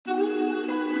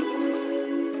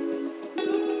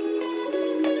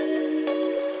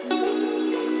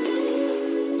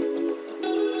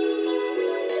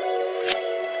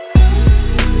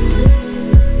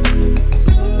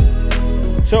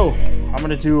So I'm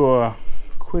gonna do a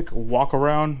quick walk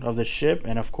around of the ship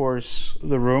and of course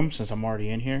the room, since I'm already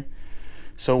in here.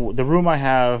 So the room I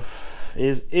have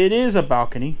is a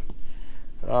balcony.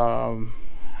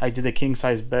 I did a king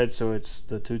size bed, so it's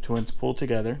the two twins pulled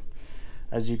together.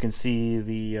 As you can see,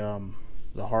 the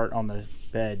heart on the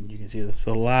bed, you can see this is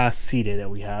the last seated that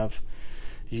we have.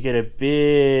 You get a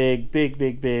big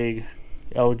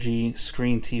LG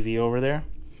screen TV over there.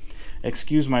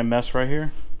 Excuse my mess right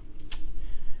here,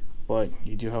 but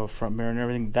you do have a front mirror and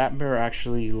everything. That mirror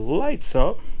actually lights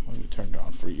up. Let me turn it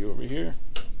on for you over here.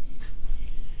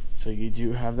 So you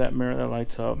do have that mirror that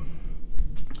lights up.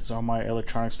 There's all my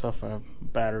electronic stuff. I have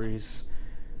batteries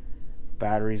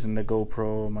in the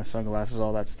GoPro, my sunglasses,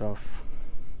 all that stuff.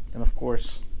 And of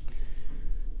course,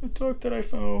 the torque that I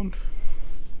found.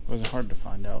 It wasn't hard to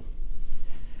find out.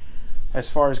 As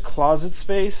far as closet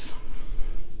space,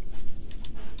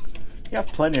 you have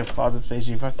plenty of closet space.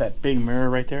 You've got that big mirror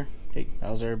right there. Hey,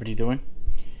 how's everybody doing?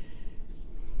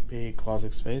 Big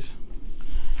closet space.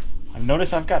 I've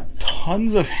noticed I've got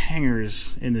tons of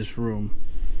hangers in this room.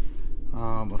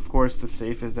 Of course, the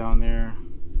safe is down there.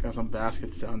 Got some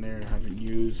baskets down there I haven't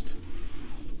used.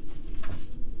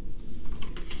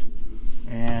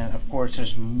 And of course,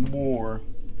 there's more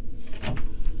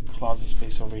closet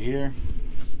space over here,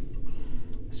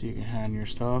 so you can hang your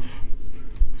stuff.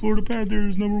 Florida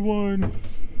Panthers #1.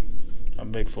 I'm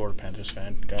a big Florida Panthers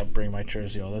fan. Gotta bring my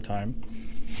jersey all the time.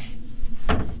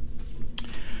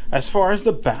 As far as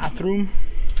the bathroom,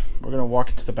 we're gonna walk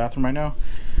into the bathroom right now.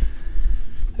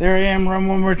 There I am, run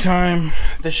one more time.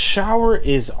 The shower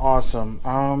is awesome.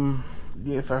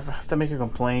 If I have to make a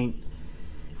complaint,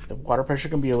 the water pressure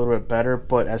can be a little bit better,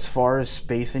 but as far as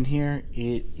space in here,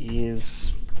 it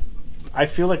is, I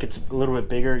feel like it's a little bit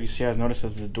bigger. You see, I've noticed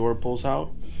as the door pulls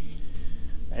out,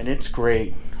 and it's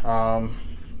great. I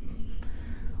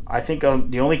think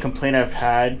the only complaint I've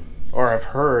had, or I've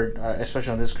heard,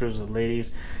 especially on this cruise, with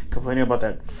ladies complaining about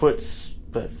that foot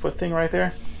thing right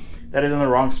there. That is in the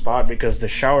wrong spot because the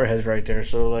shower head's right there.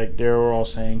 So like they were all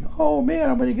saying, "Oh man,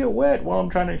 I'm gonna get wet while I'm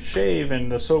trying to shave,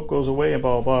 and the soap goes away and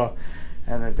blah blah blah,"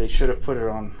 and that they should have put it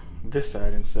on this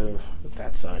side instead of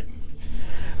that side.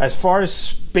 As far as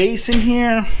space in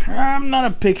here, I'm not a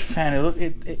big fan.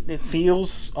 It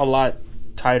feels a lot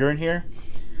tighter in here.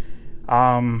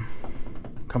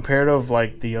 Compared to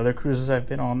like the other cruises I've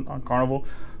been on Carnival,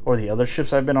 or the other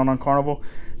ships I've been on Carnival.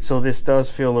 So this does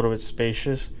feel a little bit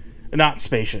spacious. Not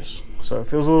spacious. So it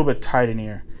feels a little bit tight in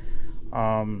here.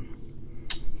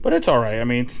 But it's alright. I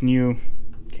mean, it's new.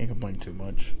 Can't complain too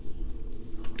much.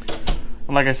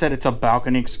 And like I said, it's a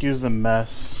balcony. Excuse the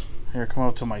mess. Here, come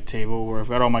up to my table where I've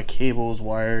got all my cables,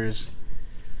 wires.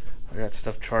 I got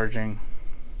stuff charging.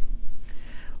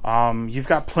 You've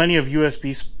got plenty of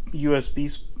USB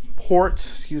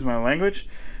ports. Excuse my language.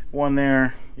 One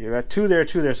there. You got two there,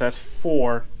 so that's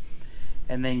 4.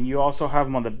 And then you also have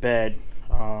them on the bed.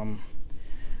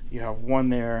 You have one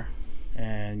there,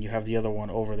 and you have the other one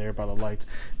over there by the lights.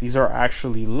 These are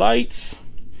actually lights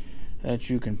that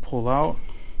you can pull out.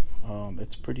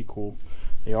 It's pretty cool.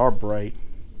 They are bright.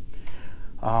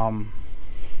 Cool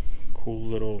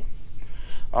little.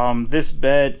 This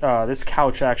bed, this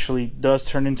couch actually does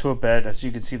turn into a bed. As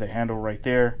you can see, the handle right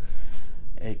there.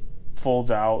 It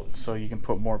folds out so you can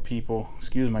put more people.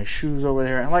 Excuse my shoes over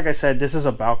there. And like I said, this is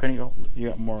a balcony. Oh, you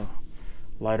got more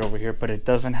light over here, but it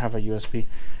doesn't have a USB.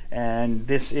 And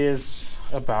this is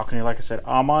a balcony. Like I said,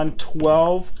 I'm on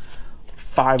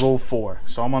 12504,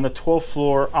 so I'm on the 12th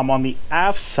floor. I'm on the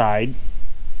aft side.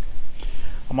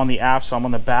 I'm on the aft, so I'm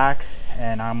on the back,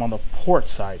 and I'm on the port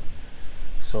side.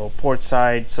 So port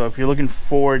side, so if you're looking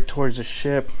forward towards the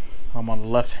ship, I'm on the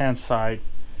left hand side,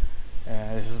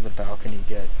 and this is the balcony you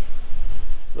get.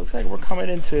 Looks like we're coming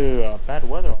into bad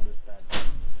weather on this bad.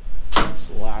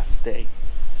 This last day.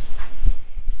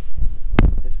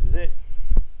 This is it.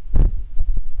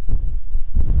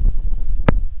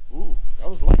 Ooh, that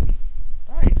was lightning.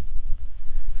 Nice.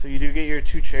 So you do get your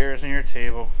 2 chairs and your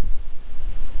table.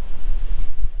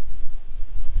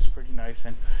 It's pretty nice.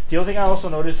 And the other thing I also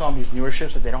noticed on these newer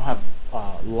ships that they don't have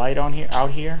light on here,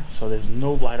 out here. So there's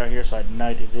no light out here. So at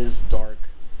night it is dark.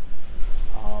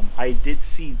 I did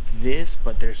see this,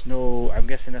 but there's no. I'm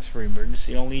guessing that's for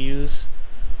emergency only use.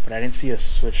 But I didn't see a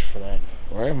switch for that.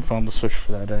 Or I haven't found the switch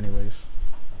for that, anyways.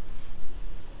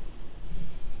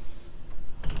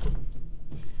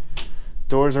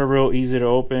 Doors are real easy to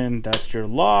open. That's your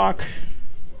lock.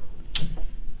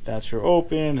 That's your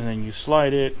open, and then you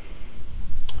slide it.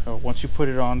 Once you put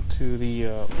it onto the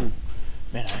ooh,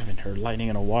 man, I haven't heard lightning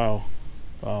in a while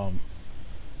on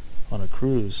a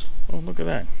cruise. Oh, look at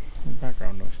that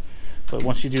background noise. But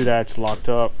once you do that, it's locked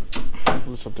up.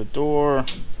 Lift up the door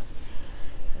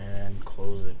and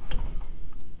close it.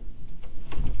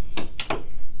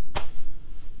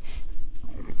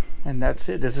 And that's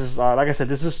it. This is like I said,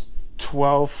 this is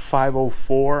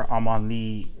 12504. I'm on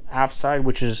the aft side,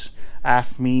 which is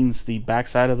aft means the back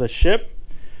side of the ship.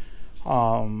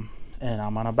 And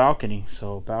I'm on a balcony,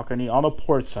 so balcony on the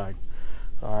port side.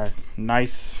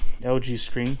 Nice LG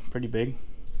screen, pretty big,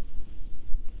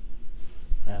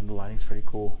 and the lighting's pretty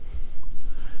cool.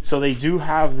 So they do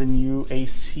have the new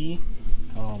AC.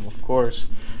 Of course,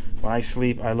 when I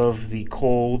sleep, I love the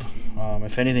cold.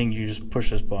 If anything, you just push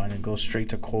this button and go straight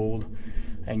to cold,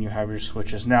 and you have your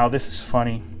switches. Now this is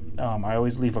funny. I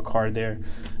always leave a card there.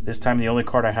 This time the only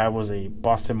card I had was a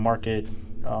Boston Market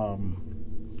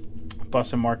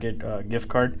gift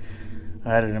card. I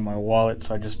had it in my wallet,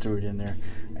 so I just threw it in there.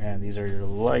 And these are your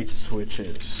light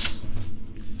switches.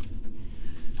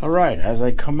 All right, as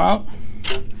I come out,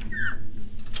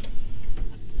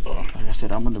 like I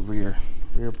said, I'm on the rear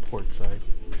port side.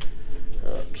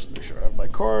 Just make sure I have my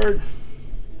card.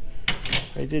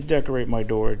 I did decorate my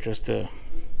door just to,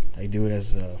 I do it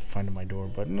as a finding my door,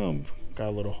 but no, got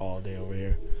a little holiday over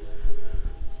here.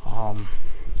 I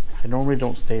normally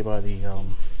don't stay by the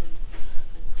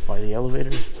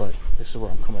elevators, but this is where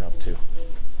I'm coming up to.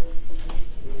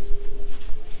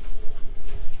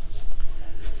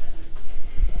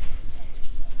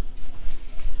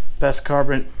 Best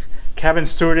cabin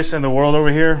stewardess in the world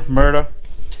over here, Murda.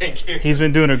 Thank you. He's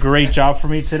been doing a great job for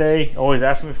me today. Always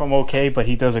asking me if I'm okay, but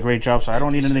he does a great job, so I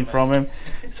don't need anything from him.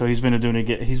 So he's been doing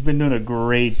a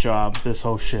great job this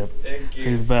whole ship. Thank you. So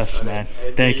he's the best, man.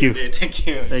 Thank you. Thank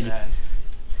you. Thank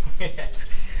you.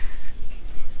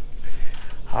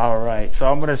 All right,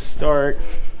 so I'm gonna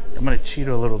cheat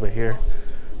a little bit here.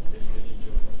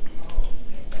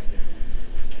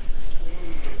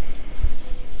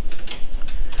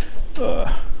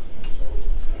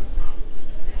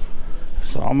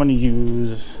 So I'm gonna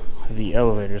use the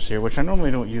elevators here, which I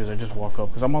normally don't use. I just walk up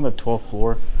because I'm on the 12th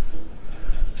floor.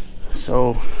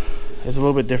 So it's a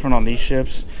little bit different on these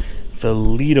ships. The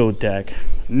Lido deck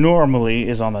normally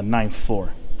is on the 9th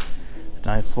floor.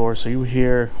 9th floor, so you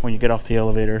hear when you get off the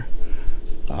elevator,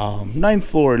 9th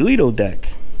floor Lido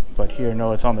deck. But here,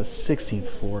 no, it's on the 16th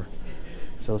floor.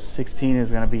 So 16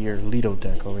 is gonna be your Lido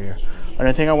deck over here.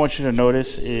 Another thing I want you to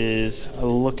notice is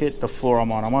look at the floor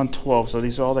I'm on. I'm on 12, so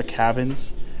these are all the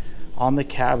cabins. On the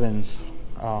cabins,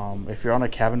 if you're on a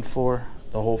cabin floor,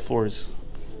 the whole floor is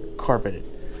carpeted.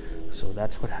 So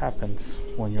that's what happens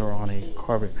when you're on a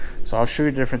carpet. So I'll show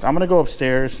you the difference. I'm gonna go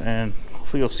upstairs and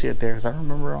hopefully you'll see it there, because I don't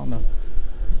remember on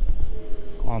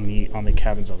the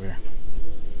cabins over here.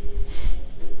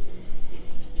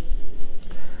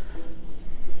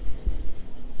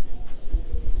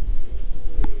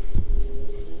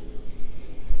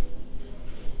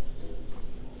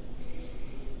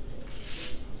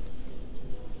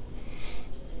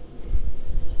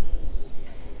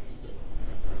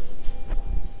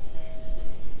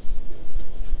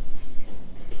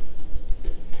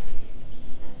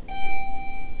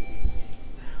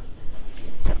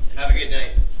 Have a good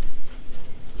night.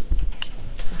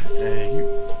 Thank you.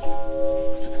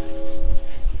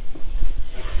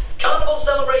 Carnival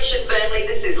Celebration family,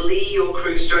 this is Lee, your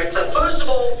cruise director. First of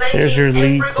all, thank There's you your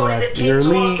lead, everybody that came your to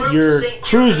our lead, group your to St.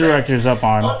 cruise Jude. director's up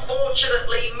on.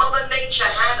 Unfortunately, Mother Nature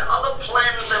had other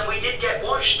plans and we did get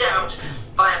washed out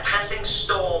by a passing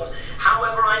storm.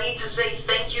 However, I need to say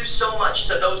thank you so much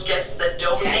to those guests that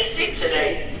donated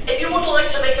today. If you would like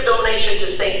to make a donation to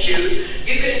St. Jude,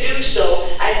 you can do so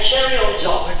at Cherry on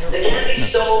Top, the candy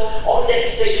store on deck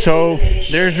 6. So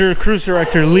there's your cruise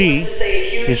director, Lee.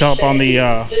 He's up on the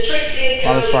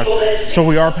spot. So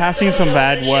we are passing some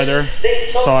bad weather,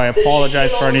 so I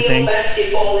apologize for anything.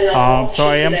 So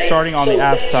I am starting on the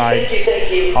aft side.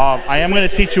 I am going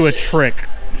to teach you a trick.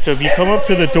 So if you come up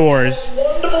to the doors,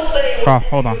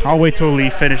 hold on, I'll wait till Lee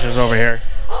finishes over here.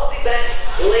 I'll be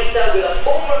back later with a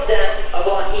full rundown of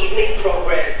our evening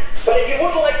program. But if you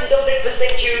would like to donate for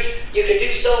St. Jude, you can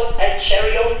do so at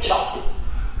Cherry on Top.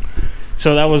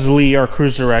 So that was Lee, our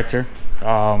cruise director.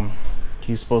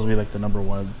 He's supposed to be like the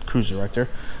 #1 cruise director.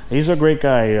 He's a great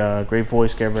guy, great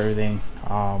voice, great everything.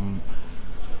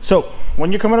 So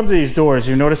when you're coming up to these doors,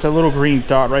 you notice a little green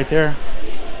dot right there.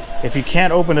 If you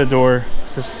can't open the door,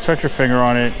 just touch your finger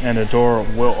on it and the door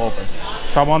will open.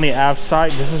 So I'm on the aft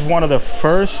side. This is one of the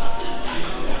first,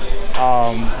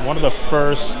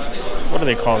 what do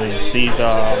they call these? These,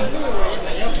 I'm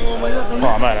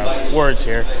out of words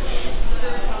here.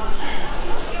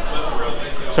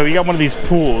 So you got one of these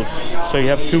pools. So you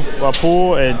have a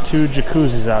pool and 2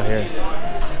 jacuzzis out here.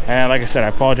 And like I said, I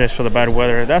apologize for the bad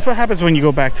weather. That's what happens when you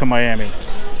go back to Miami.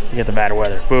 You get the bad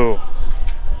weather. Boo.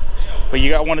 But you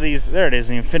got one of these. There it is,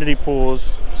 the infinity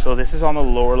pools. So this is on the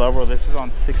lower level. This is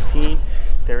on 16.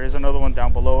 There is another one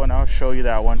down below, and I'll show you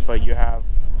that one. But you have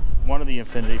one of the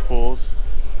infinity pools.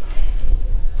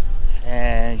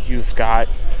 And you've got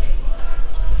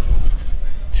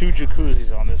 2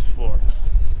 jacuzzis on this floor.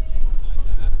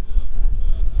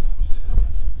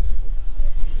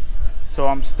 So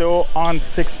I'm still on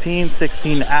 16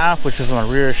 aft, which is on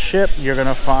the rear ship. You're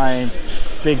gonna find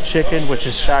Big Chicken, which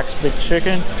is Shaq's Big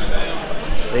Chicken.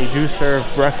 They do serve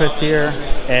breakfast here,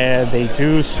 and they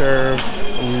do serve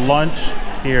lunch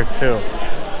here too.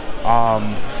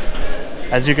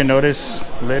 As you can notice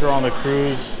later on the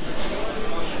cruise,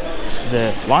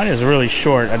 the line is really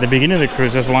short. At the beginning of the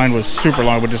cruise, this line was super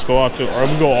long. It would just go out to, or it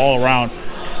would go all around,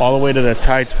 all the way to the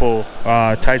Tides Pool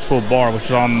bar, which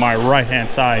is on my right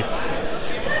hand side.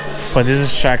 But this is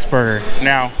Shaq's Burger.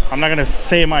 Now, I'm not gonna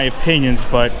say my opinions,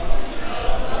 but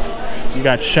you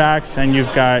got Shaq's and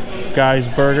you've got Guy's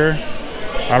Burger.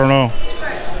 I don't know.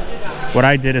 What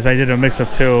I did is I did a mix of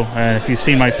 2, and if you've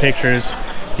seen my pictures,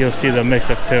 you'll see the mix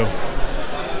of 2.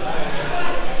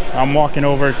 I'm walking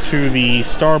over to the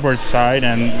starboard side,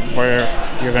 and where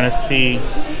you're gonna see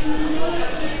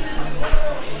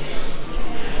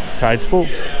Tides Pool.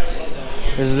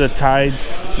 This is a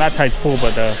Tides, not Tides Pool,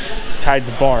 but the Tides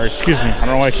Bar. Excuse me. I don't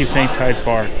know why I keep saying Tides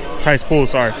Bar. Tides Pool,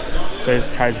 sorry. There's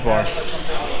Tides Bar.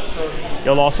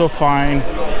 You'll also find,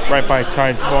 right by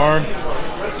Tides Bar,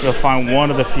 you'll find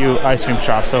one of the few ice cream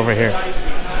shops over here.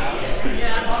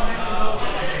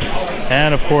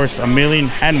 And of course, a million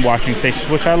hand washing stations,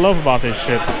 which I love about this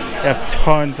ship. They have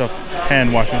tons of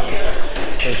hand washing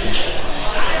stations.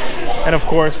 And of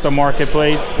course, the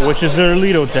marketplace, which is their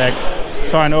Lido deck.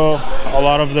 So I know a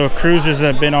lot of the cruisers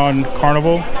that have been on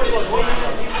Carnival,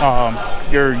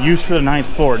 you're used to the 9th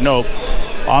floor. No,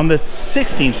 on the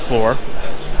 16th floor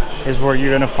is where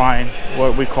you're gonna find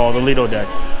what we call the Lido deck.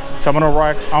 So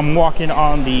I'm walking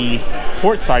on the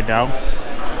port side now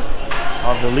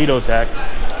of the Lido deck.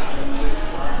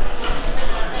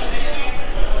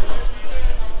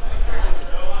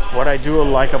 What I do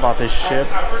like about this ship,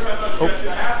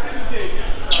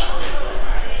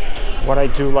 what I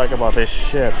do like about this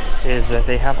ship is that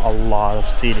they have a lot of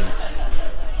seating.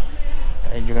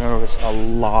 And you're gonna notice a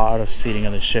lot of seating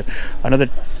on the ship. Another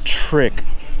trick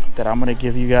that I'm gonna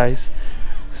give you guys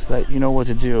so that you know what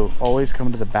to do, always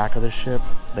come to the back of the ship.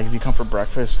 Like if you come for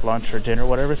breakfast, lunch, or dinner,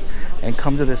 whatever, and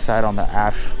come to this side on the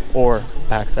aft or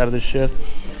back side of the ship,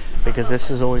 because this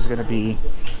is always gonna be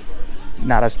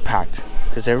not as packed,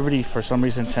 because everybody for some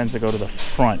reason tends to go to the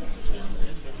front.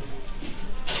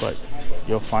 But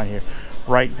you'll find here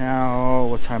right now,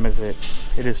 what time is it?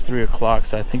 It is 3 o'clock,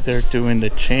 so I think they're doing the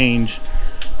change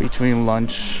between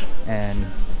lunch and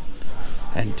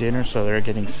dinner, so they're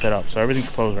getting set up. So everything's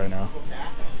closed right now,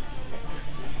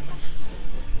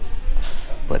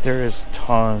 but there is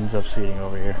tons of seating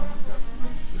over here.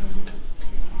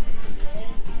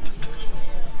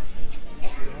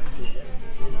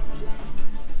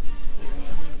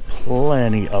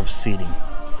 Plenty of seating.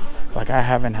 Like, I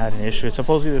haven't had an issue.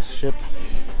 Supposedly this ship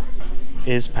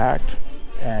is packed,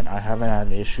 and I haven't had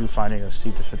an issue finding a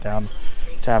seat to sit down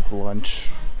to have lunch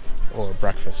or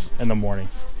breakfast in the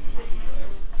mornings.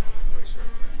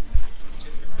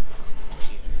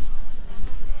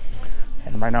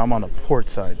 And right now I'm on the port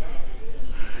side.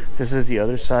 This is the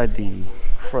other side, the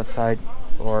front side,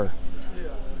 or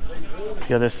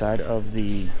the other side of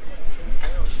the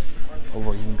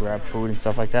where you can grab food and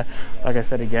stuff like that. Like I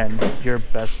said, again, your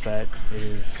best bet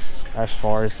is, as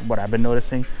far as what I've been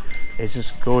noticing, is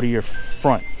just go to your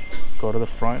front. Go to the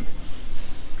front.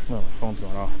 Well, my phone's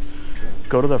going off.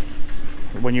 Go to the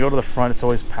when you go to the front, it's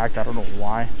always packed. I don't know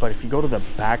why, but if you go to the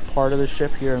back part of the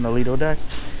ship here in the Lido deck,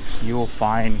 you will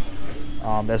find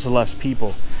there's less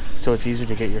people, so it's easier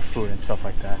to get your food and stuff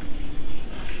like that.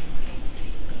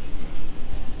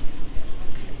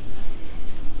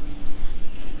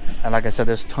 And like I said,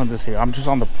 there's tons of seating. I'm just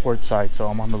on the port side, so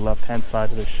I'm on the left hand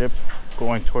side of the ship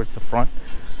going towards the front,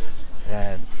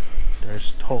 and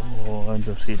there's tons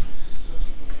of seating.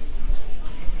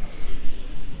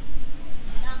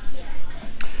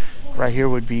 Right here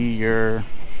would be your,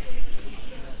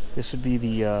 this would be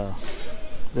the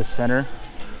center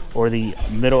or the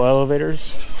middle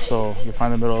elevators. So you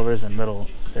find the middle elevators and middle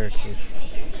staircase.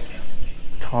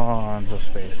 Tons of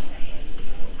space.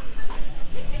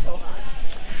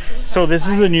 So this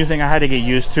is the new thing I had to get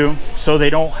used to. So they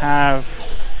don't have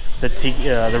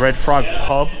the Red Frog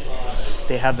pub.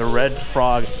 They have the Red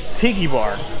Frog tiki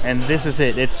bar, and this is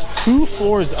it. It's 2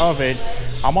 floors of it.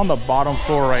 I'm on the bottom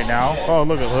floor right now. Oh,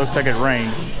 look, it looks like it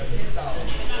rained.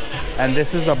 And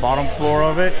this is the bottom floor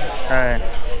of it.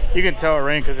 You can tell it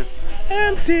rained because it's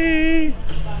empty.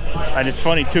 And it's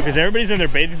funny too, because everybody's in their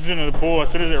bathing suit in the pool. As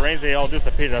soon as it rains, they all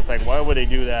disappear. That's like, why would they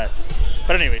do that?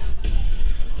 But anyways,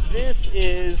 this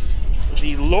is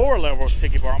the lower level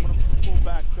tiki bar. I'm gonna pull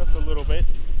back just a little bit,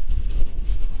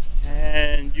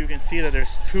 and you can see that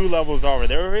there's 2 levels over.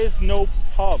 There is no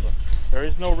pub. There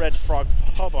is no Red Frog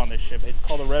pub on this ship. It's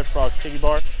called the Red Frog Tiki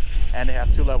Bar, and they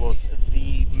have 2 levels.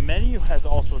 The menu has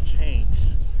also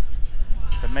changed.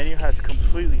 The menu has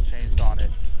completely changed on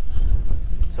it.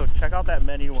 So check out that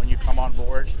menu when you come on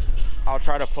board. I'll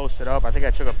try to post it up. I think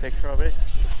I took a picture of it.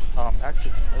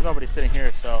 Actually, there's nobody sitting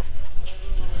here, so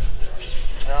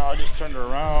I'll just turn it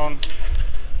around.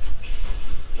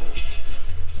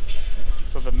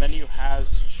 So the menu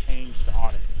has changed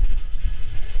on it.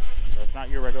 So it's not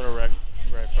your regular Red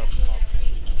Frog pub.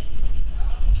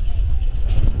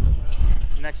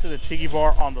 Next to the tiki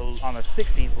bar on the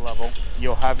 16th level,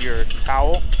 you'll have your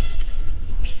towel.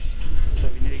 So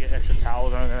if you need to get extra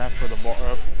towels or anything like that for the bar,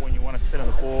 when you want to sit in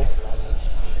the pool,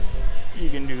 you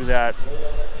can do that.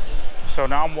 So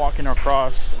now I'm walking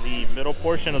across the middle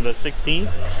portion of the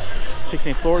 16th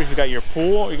floor. You got your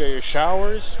pool, you got your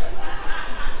showers.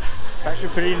 It's actually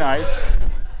pretty nice.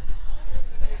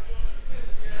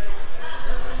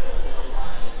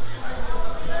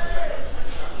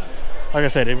 Like I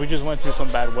said, we just went through some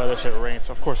bad weather, so it rained,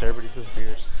 so of course everybody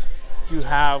disappears. You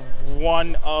have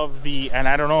one of the, and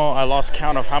I don't know, I lost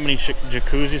count of how many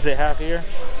jacuzzis they have here,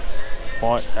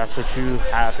 but that's what you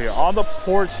have here. On the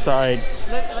port side,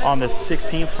 on the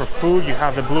 16th for food, you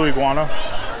have the Blue Iguana,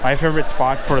 my favorite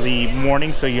spot for the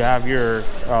morning. So you have your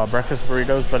breakfast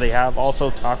burritos, but they have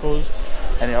also tacos,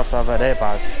 and they also have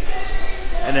arepas.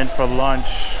 And then for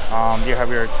lunch, you have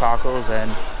your tacos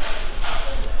and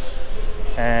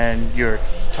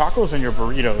your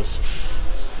burritos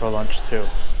for lunch too.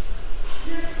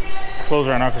 It's closed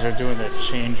right now because they're doing the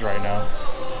change right now.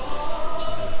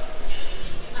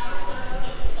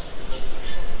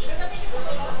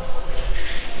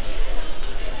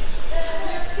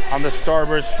 On the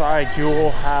starboard side, you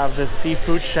will have the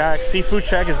Seafood Shack. Seafood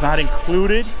Shack is not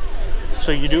included,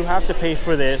 so you do have to pay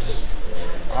for this.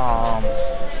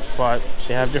 But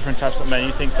they have different types of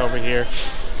menu things over here.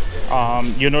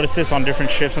 You'll notice this on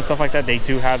different ships and stuff like that. They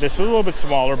do have this. It's a little bit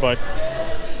smaller, but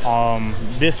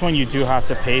this one you do have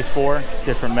to pay for,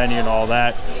 different menu and all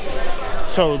that.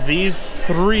 So these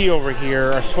 3 over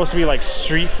here are supposed to be like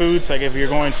street foods. Like if you're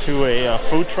going to a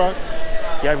food truck,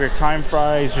 you have your Time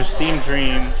Fries, your Steam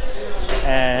Dream,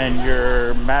 and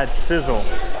your Mad Sizzle.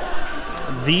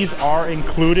 These are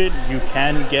included. You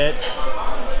can get,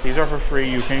 these are for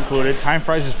free. You can include it. Time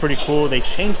Fries is pretty cool. They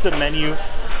change the menu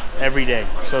every day.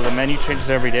 So the menu changes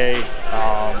every day.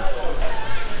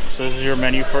 So this is your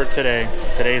menu for today.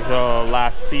 Today's the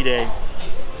last sea day.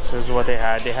 So this is what they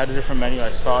had. They had a different menu.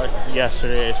 I saw it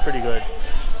yesterday. It's pretty good.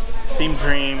 Steam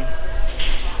Dream.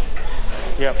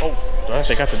 Yeah. Oh,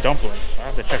 they got the dumplings. I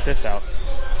have to check this out.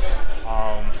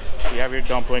 So you have your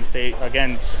dumplings. They,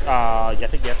 again, I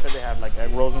think yesterday they had like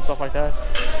egg rolls and stuff like that.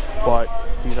 But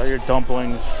these are your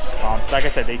dumplings. Like I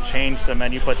said, they changed the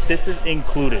menu, but this is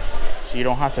included. So you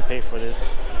don't have to pay for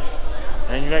this.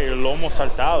 And then you got your lomo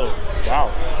saltado. Wow.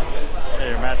 And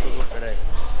your Mad Sizzle today.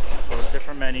 So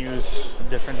different menus,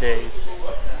 different days.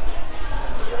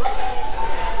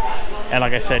 And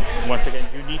like I said, once again,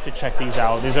 you need to check these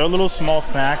out. These are little small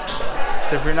snacks.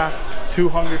 So if you're not too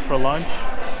hungry for lunch,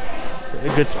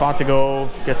 a good spot to go,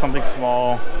 get something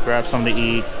small, grab something to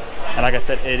eat. And like I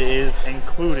said, it is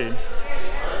included.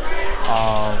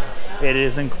 It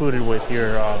is included with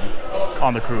your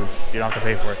on the cruise. You don't have to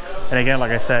pay for it. And again,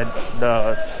 like I said,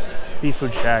 the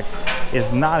Seafood Shack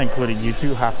is not included. You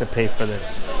do have to pay for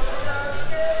this.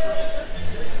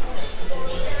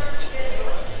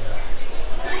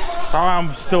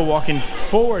 I'm still walking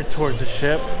forward towards the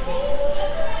ship.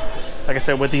 Like I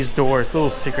said, with these doors, little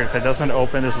secret, if it doesn't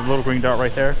open, there's a little green dot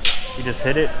right there. You just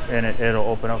hit it and it'll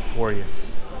open up for you.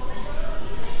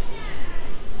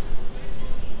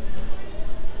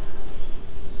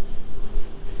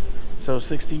 So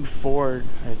 16 forward,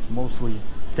 it's mostly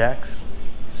decks.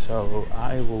 So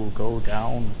I will go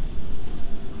down.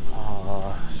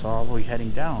 So I'll be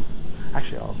heading down.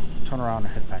 Actually, I'll turn around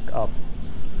and head back up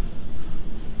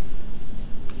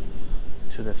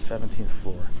to the 17th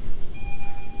floor.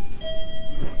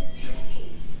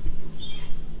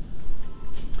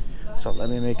 So let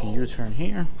me make a U-turn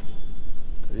here.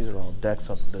 These are all decks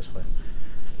up this way.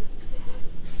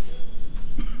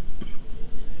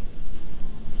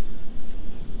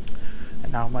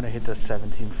 Now I'm gonna hit the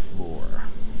 17th floor.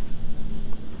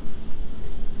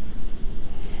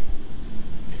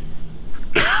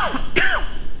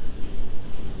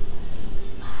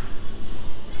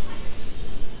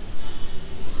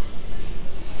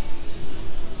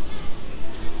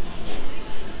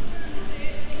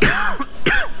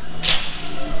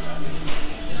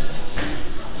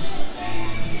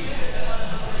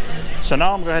 So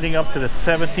now I'm heading up to the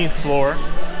 17th floor.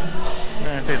 I'm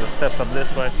gonna take the steps up this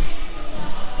way.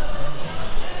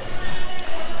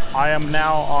 I am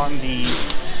now on the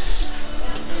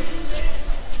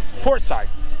port side.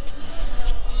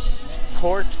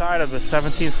 Port side of the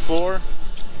 17th floor.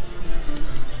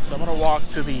 So I'm gonna walk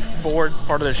to the forward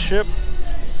part of the ship.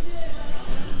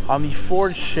 On the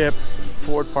forward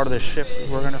part of the ship,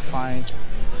 we're gonna find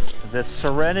the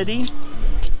Serenity,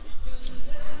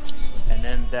 and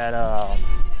then that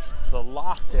the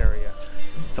loft area.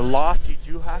 The loft, you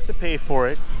do have to pay for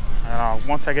it.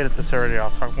 Once I get into Serenity,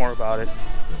 I'll talk more about it.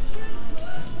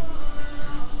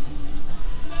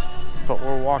 But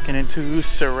we're walking into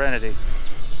Serenity.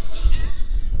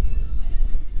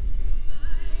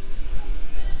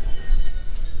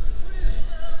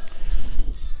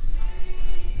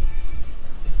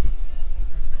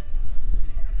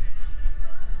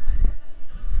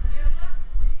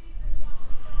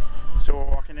 So we're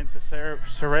walking into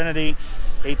Serenity,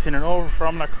 18 and over, if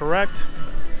I'm not correct.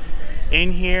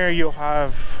 In here you'll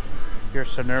have your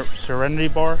Serenity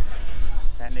bar,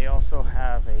 and they also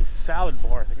have a salad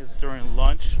bar. I think it's during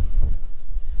lunch.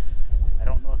 I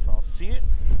don't know if I'll see it,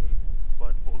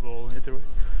 but we'll go into it.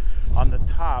 On the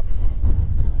top,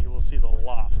 you will see the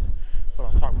loft, but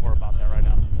I'll talk more about that right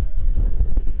now.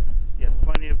 You have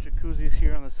plenty of jacuzzis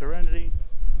here on the Serenity.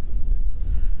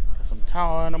 Got some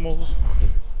towel animals.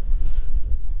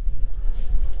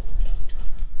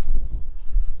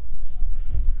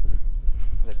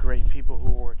 The great people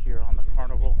who work here on the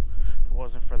Carnival. If it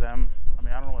wasn't for them, I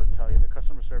mean, I don't know what to tell you. The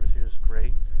customer service here is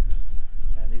great,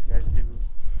 and these guys do,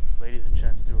 ladies and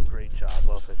gents, do a great job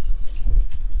of it.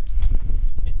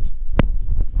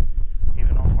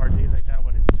 Even on hard days like that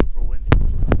when it's super windy.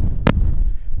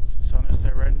 So on the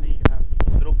Serenity, you have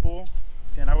the little pool,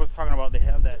 and I was talking about they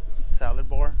have that salad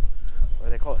bar, or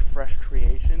they call it Fresh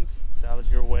Creations, salad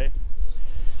your way,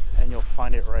 and you'll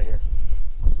find it right here.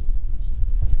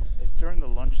 It's during the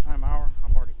lunchtime hour.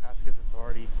 I'm already past it because it's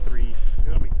already it's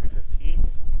gonna be 3:15,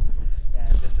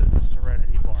 and this is the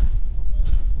Serenity bar.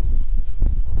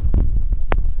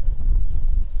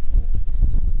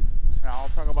 Now I'll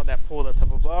talk about that pool that's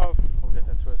up above. We'll get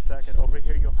that to a second. Over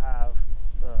here you'll have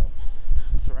the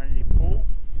Serenity pool.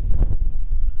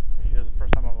 This is the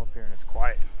first time I'm up here and it's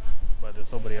quiet, but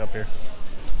there's nobody up here.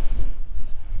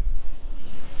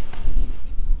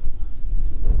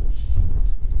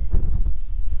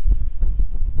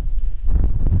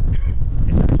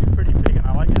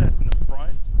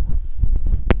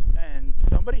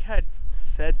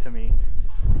 Said to me,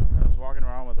 I was walking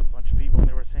around with a bunch of people, and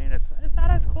they were saying it's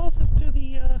not as close as to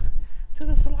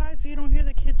the slides, so you don't hear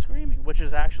the kids screaming, which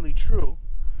is actually true.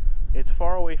 It's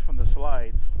far away from the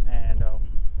slides, and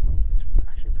it's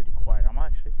actually pretty quiet.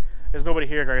 There's nobody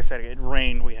here. Like I said, it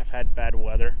rained. We have had bad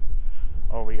weather,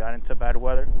 or we got into bad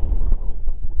weather.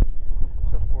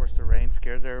 So of course the rain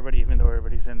scares everybody, even though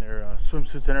everybody's in their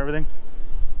swimsuits and everything.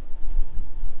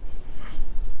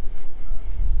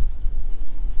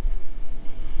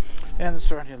 And the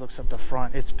Serenity looks up the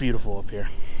front. It's beautiful up here.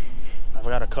 I've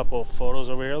got a couple of photos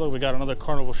over here. Look, we got another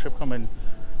Carnival ship coming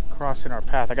crossing our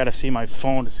path. I got to see my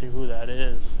phone to see who that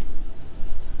is.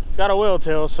 It's got a whale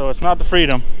tail, so it's not the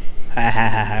Freedom. Ha ha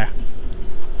ha ha.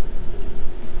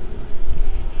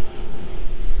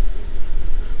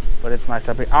 But it's nice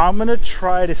up here. I'm gonna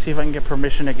try to see if I can get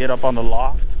permission to get up on the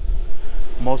loft.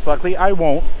 Most likely I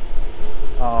won't.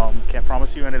 Can't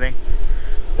promise you anything.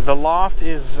 The loft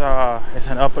is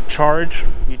an up charge.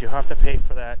 You do have to pay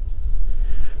for that.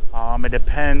 It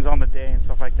depends on the day and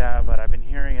stuff like that, but I've been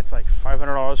hearing it's like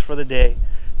 $500 for the day.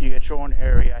 You get your own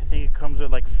area. I think it comes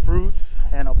with like fruits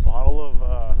and a bottle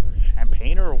of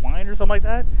champagne or wine or something like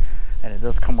that, and it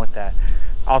does come with that.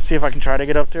 I'll see if I can try to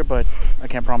get up there, but I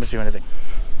can't promise you anything.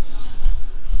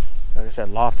 Like I said,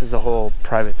 loft is a whole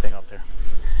private thing up there.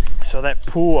 So that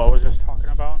pool I was just talking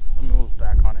about, let me move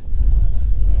back on it.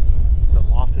 The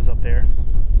loft is up there,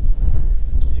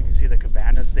 so you can see the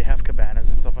cabanas. They have cabanas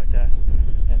and stuff like that,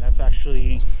 and that's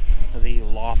actually the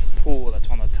loft pool that's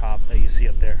on the top that you see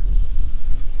up there.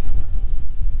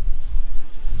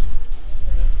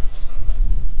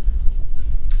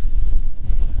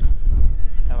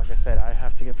 And like I said, I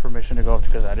have to get permission to go up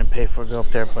because I didn't pay for to go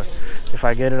up there, but if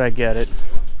I get it, I get it.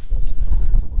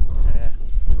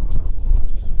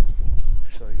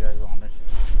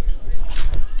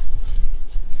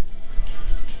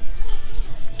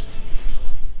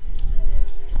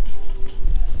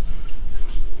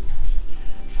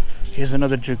 Here's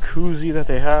another jacuzzi that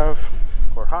they have,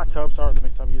 or hot tub. Sorry, let me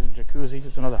stop using jacuzzi.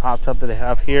 Here's another hot tub that they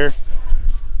have here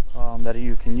that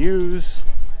you can use,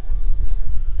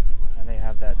 and they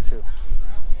have that too.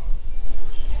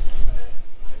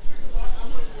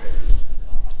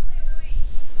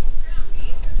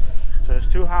 So there's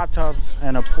 2 hot tubs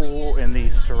and a pool in the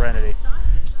Serenity.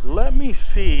 Let me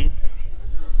see,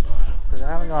 because I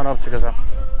haven't gone up there because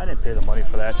I didn't pay the money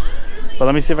for that. But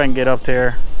let me see if I can get up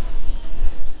there,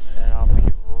 and I'll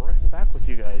be right back with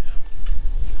you guys.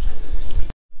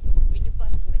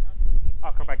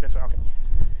 I'll come back this way. Okay.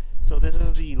 So this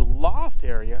is the loft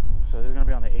area. So this is going to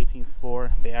be on the 18th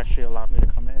floor. They actually allowed me to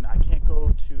come in. I can't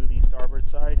go to the starboard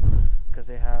side because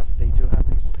they do have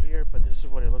people here, but this is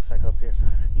what it looks like up here.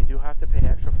 You do have to pay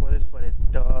extra for this, but it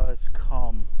does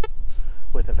come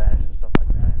with a vanish and stuff like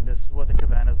that. And this is what the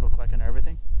cabanas look like and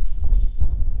everything.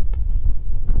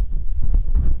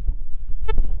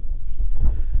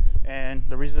 And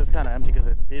the reason it's kind of empty because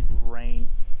it did rain,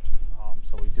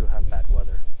 so we do have bad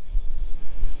weather.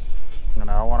 And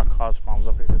I don't want to cause problems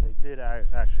up here because they did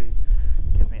actually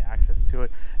give me access to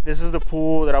it. This is the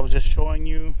pool that I was just showing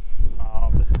you.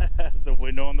 Has the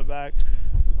window on the back.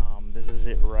 This is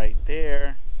it right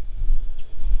there.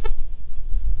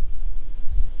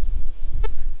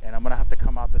 And I'm gonna have to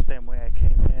come out the same way I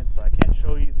came in, so I can't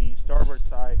show you the starboard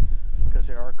side because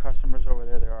there are customers over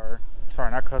there. There are,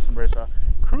 sorry, not customers,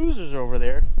 cruisers over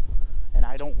there, and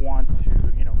I don't want to,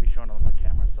 you know, be showing them on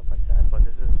camera and stuff like that. But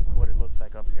this is what it looks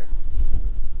like up here.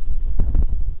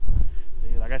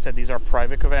 Like I said, these are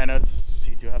private cabanas, so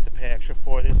you do have to pay extra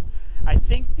for this. I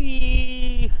think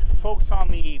the folks on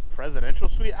the presidential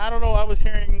suite, I don't know, I was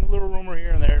hearing a little rumor here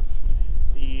and there.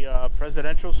 The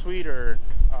presidential suite, or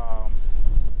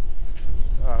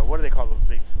what do they call those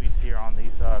big suites here on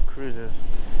these cruises?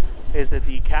 Is it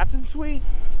the captain suite?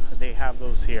 They have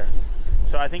those here.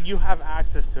 So I think you have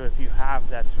access to, if you have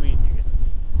that suite, you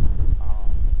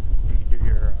can do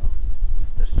your,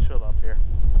 just chill up here.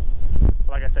 But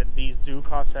like I said, these do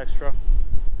cost extra.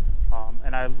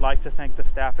 And I'd like to thank the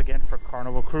staff again for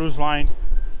Carnival Cruise Line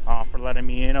for letting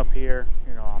me in up here.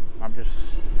 You know, I'm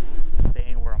just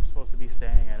staying where I'm supposed to be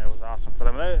staying, and it was awesome for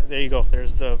them. There you go.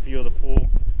 There's the view of the pool.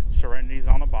 Serenity's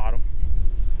on the bottom.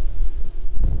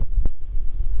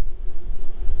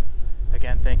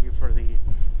 Again, thank you for the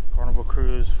Carnival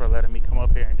Cruise for letting me come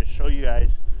up here and just show you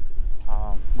guys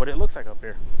what it looks like up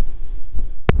here.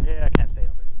 Yeah, I can't stay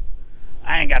up here.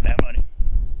 I ain't got that money.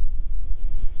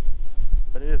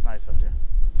 But it is nice up here.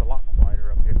 It's a lot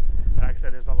quieter up here. And like I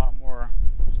said, there's a lot more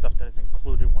stuff that is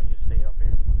included when you stay up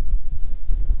here.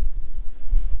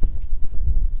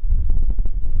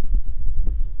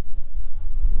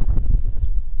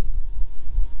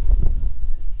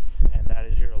 And that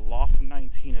is your Loft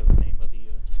 19 is the name of the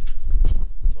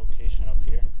location up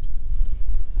here.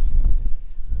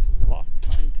 It's Loft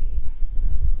 19.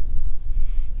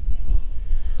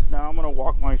 Now I'm going to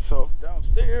walk myself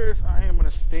downstairs. I am going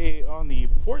to stay on the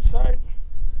port side.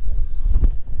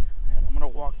 And I'm going to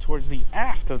walk towards the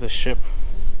aft of the ship.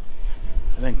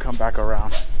 And then come back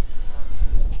around.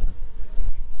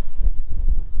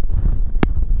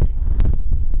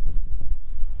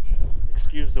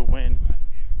 Excuse the wind.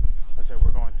 As I said,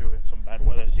 we're going through some bad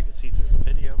weather, as you can see through the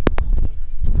video.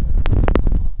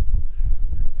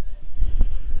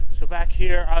 So back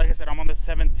here, like I said, I'm on the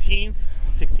 17th.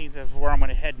 16th is where I'm going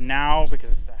to head now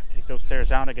because I have to take those stairs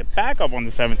down to get back up on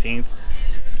the 17th.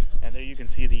 And there you can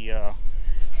see the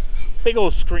big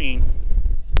old screen.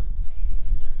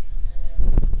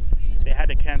 They had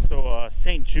to cancel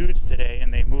St. Jude's today,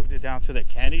 and they moved it down to the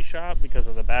candy shop because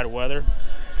of the bad weather.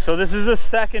 So this is the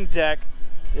second deck.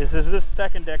 This is the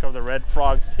second deck of the Red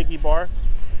Frog Tiki Bar.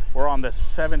 We're on the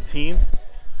 17th.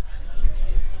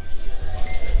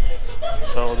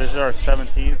 So this is our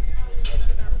 17th,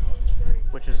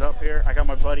 which is up here. I got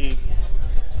my buddy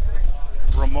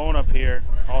Ramon up here.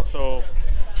 Also,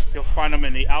 you'll find him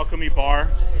in the Alchemy Bar.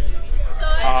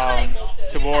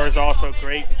 Tabor is also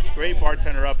great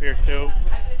bartender up here too.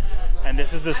 And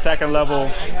this is the second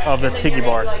level of the Tiki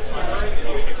Bar.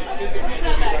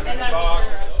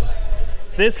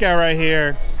 This guy right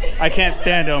here, I can't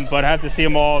stand him, but I have to see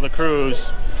him all the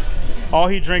cruise. All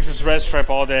he drinks is Red Stripe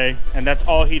all day, and that's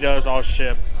all he does all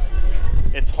ship.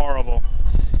 It's horrible.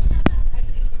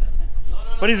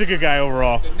 But he's a good guy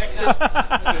overall. The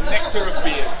nectar of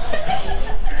beers.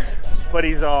 But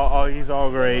he's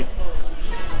all great.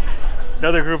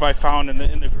 Another group I found in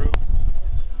the group.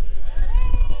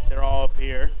 They're all up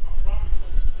here.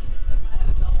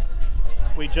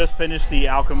 We just finished the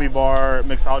Alchemy Bar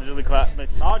mixology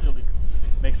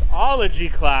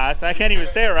class. I can't even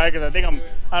say it right because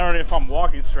I don't know if I'm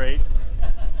walking straight.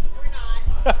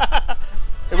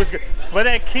 was good. But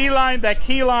that key lime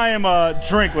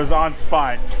drink was on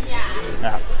spot.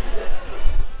 Yeah.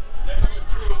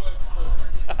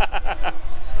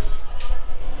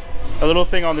 A little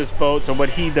thing on this boat. So what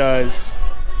he does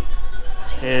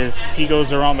is he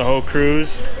goes around the whole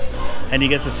cruise, and he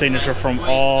gets a signature from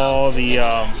all the.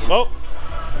 Oh,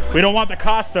 we don't want the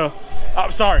Costa.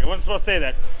 I'm sorry, I wasn't supposed to say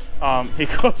that. He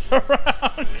goes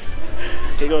around.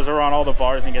 He goes around all the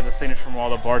bars and gets a signature from all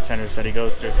the bartenders that he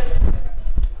goes through.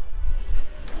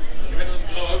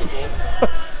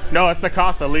 No, it's the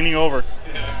Costa leaning over.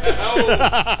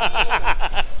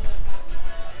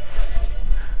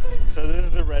 So this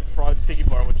is the Red Frog Tiki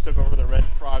Bar, which took over the Red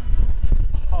Frog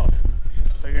pub.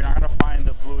 So you're not gonna find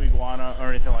the Blue Iguana or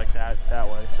anything like that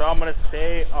way. So I'm gonna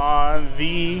stay on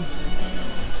the.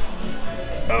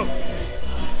 Oh,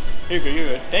 you're good. You're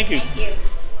good. Thank you. Thank you.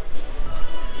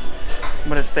 I'm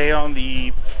gonna stay on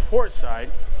the port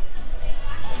side.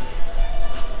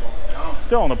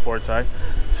 Still on the port side.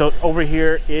 So over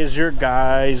here is your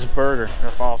guys' burger.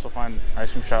 You'll also find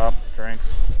ice cream shop,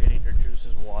 drinks, if you need your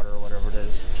juices, water, or whatever it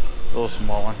is. A little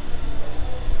small one.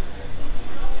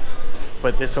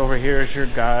 But this over here is your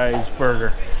guys'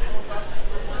 burger.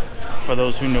 For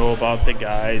those who know about the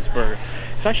guys' burger.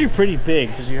 It's actually pretty big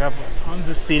because you have tons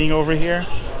of seating over here,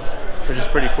 which is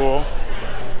pretty cool.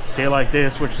 Day like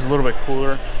this, which is a little bit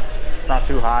cooler. It's not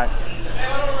too hot.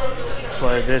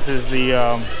 But this is the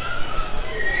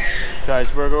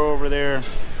guys' burger over there.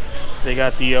 They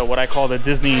got the what I call the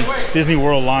Disney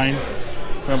World line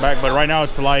going back, but right now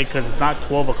it's light because it's not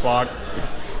 12 o'clock.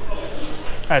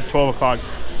 At 12 o'clock,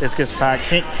 this gets packed.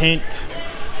 Hint, hint.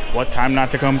 What time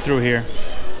not to come through here?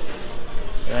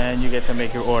 And you get to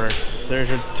make your orders. There's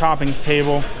your toppings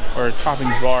table or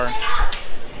toppings bar.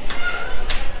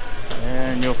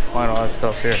 And you'll find all that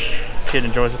stuff here. Kid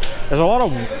enjoys it. There's a lot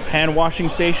of hand washing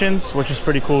stations, which is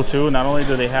pretty cool too. Not only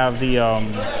do they have the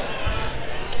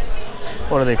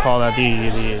what do they call that?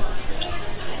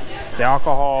 The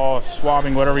alcohol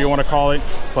swabbing, whatever you want to call it,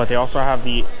 but they also have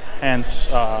the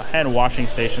hand washing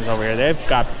stations over here. They've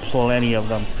got plenty of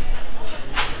them.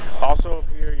 Also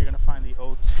over here, you're gonna find the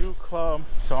O2 Club.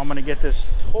 So I'm gonna get this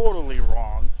totally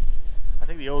wrong. I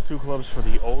think the O2 Club's for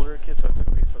the older kids, so it's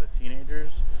gonna be for the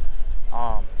teenagers.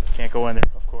 Can't go in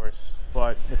there, of course,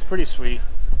 but it's pretty sweet.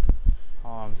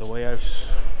 The way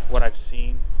what I've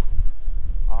seen.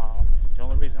 The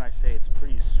only reason I say it's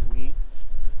pretty sweet,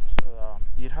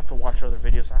 you'd have to watch other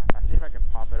videos. I see if I can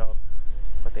pop it up,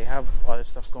 but they have other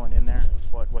stuff going in there.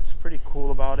 But what's pretty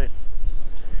cool about it,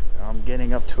 I'm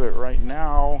getting up to it right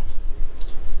now.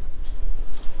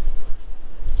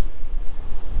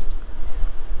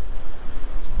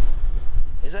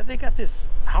 Is that they got this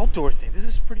outdoor thing. This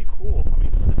is pretty cool. I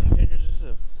mean, for the teenagers, just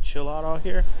to chill out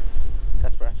here.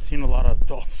 That's where I've seen a lot of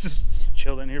adults just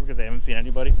chill in here because they haven't seen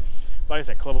anybody. Like I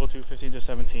said, Club O2, 15 to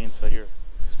 17. So your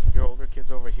older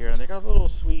kids over here, and they got a little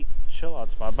sweet chill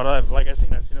out spot. But I've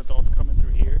seen adults coming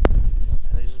through here,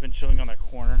 and they've just been chilling on that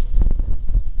corner.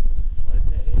 But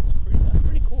that's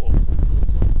pretty cool.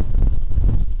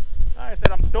 Like I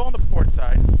said, I'm still on the port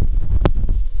side.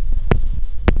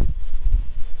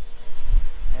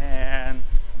 And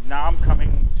now I'm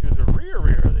coming to the rear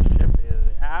of the ship,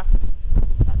 the aft,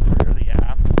 not the rear, the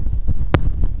aft.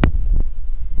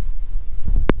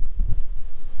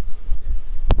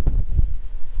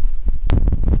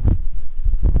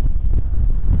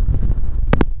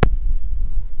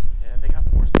 And they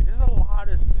got more seating. There's a lot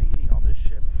of seating on this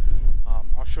ship.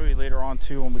 I'll show you later on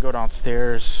too when we go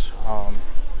downstairs.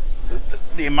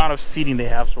 The amount of seating they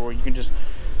have, so where you can just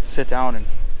sit down and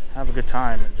have a good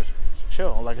time and just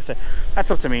chill. Like I said,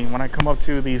 that's up to me. When I come up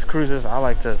to these cruises, I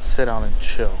like to sit down and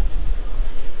chill.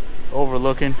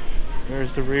 Overlooking,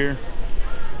 there's the rear.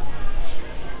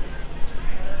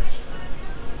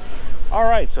 All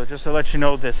right, so just to let you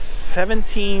know, this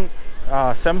 17th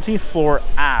floor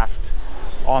aft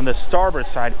on the starboard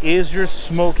side is your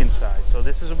smoking side. So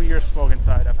this will be your smoking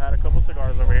side. I've had a couple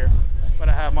cigars over here. I'm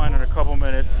gonna have mine in a couple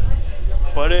minutes,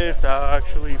 but it's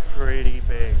actually pretty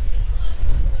big.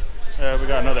 We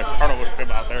got another Carnival ship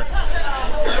out there.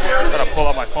 I'm gonna pull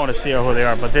out my phone to see who they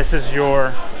are, but this is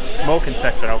your smoking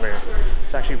section over here.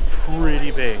 It's actually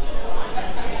pretty big.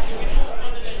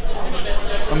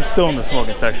 I'm still in the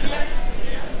smoking section.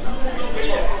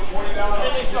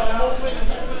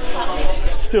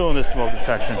 Still in the smoking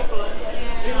section.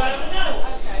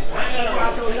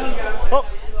 Oh,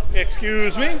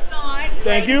 excuse me.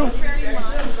 Thank you.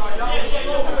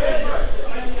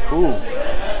 Ooh.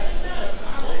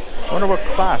 I wonder what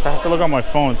class. I have to look on my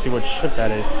phone and see what ship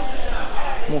that is.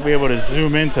 Won't be able to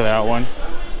zoom into that one.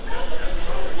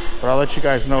 But I'll let you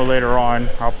guys know later on.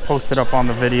 I'll post it up on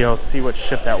the video to see what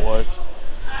ship that was.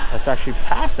 That's actually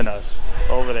passing us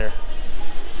over there.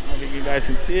 I don't know if you guys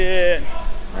can see it.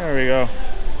 There we go.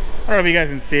 I don't know if you guys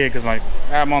can see it because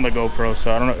I'm on the GoPro,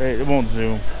 so I don't know. It won't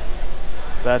zoom.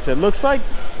 That's it. Looks like,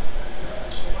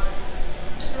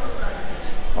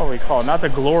 what do we call it? Not the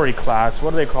Glory class.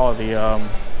 What do they call it? Then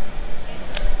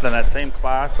that same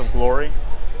class of Glory.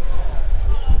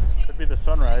 Could be the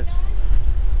Sunrise.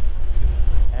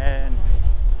 And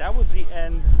that was the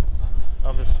end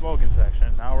of the smoking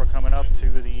section. Now we're coming up to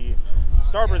the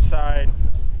starboard side,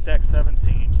 deck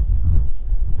 17.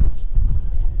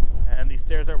 And these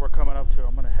stairs that we're coming up to,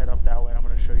 I'm going to head up that way and I'm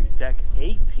going to show you deck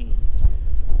 18.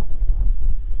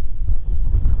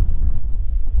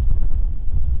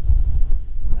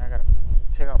 I got to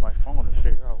take out my phone and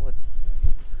figure out what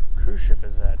cruise ship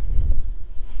is that.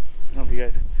 I don't know if you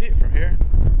guys can see it from here.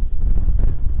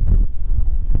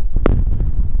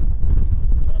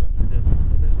 It's out in the distance,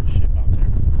 but there's a ship out there.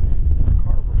 A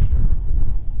Carnival ship.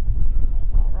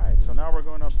 Alright, so now we're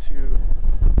going up to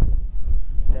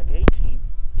deck 18.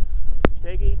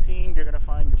 Deck 18, you're going to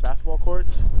find your basketball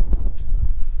courts.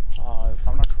 If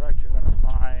I'm not correct, you're going to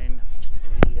find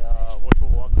the, which will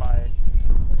walk by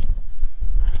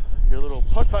your little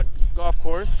putt-putt golf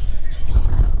course.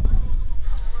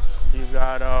 You've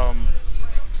got,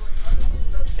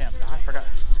 damn, I forgot,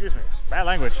 excuse me, bad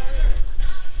language.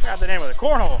 I forgot the name of it,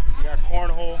 cornhole. You got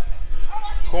cornhole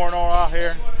out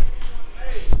here.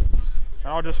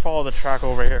 And I'll just follow the track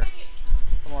over here.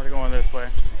 I'm already going this way.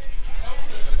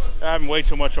 I'm having way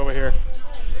too much over here.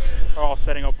 They're all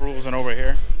setting up rules and over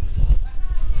here.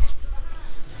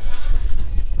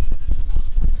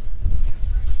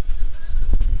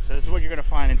 So this is what you're going to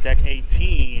find in deck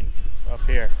 18 up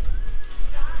here.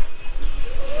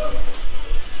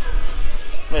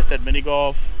 Like I said, mini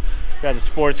golf. You got the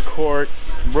sports court,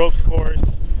 ropes course,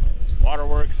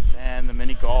 waterworks, and the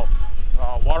mini golf.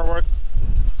 Waterworks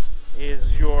is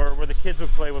where the kids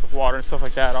would play with water and stuff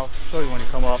like that. I'll show you when you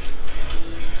come up.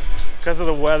 Because of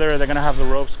the weather, they're going to have the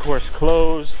ropes course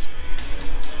closed.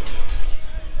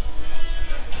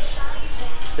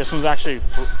 This one's actually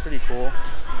pretty cool.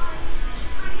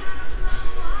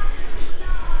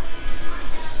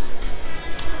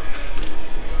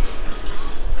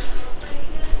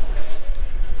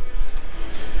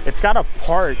 It's got a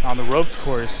part on the ropes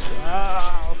course.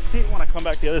 I'll see it when I come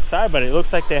back to the other side, but it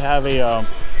looks like they have a,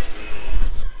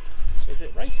 is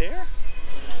it right there?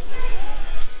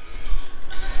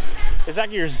 It's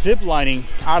like you're zip lining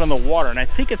out on the water, and I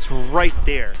think it's right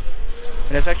there.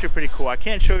 And it's actually pretty cool. I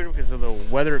can't show you because of the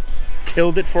weather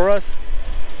killed it for us.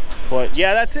 But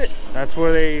yeah, that's it. That's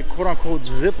where they quote unquote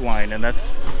zip line, and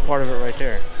that's part of it right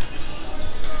there.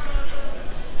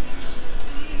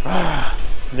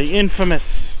 The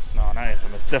infamous, no, not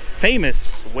infamous, the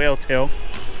famous whale tail.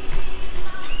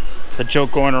 The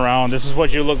joke going around, this is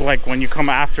what you look like when you come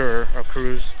after a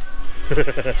cruise.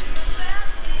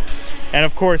 And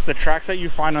of course, the tracks that you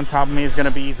find on top of me is going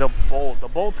to be the bolt. The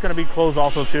bolt's going to be closed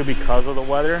also too because of the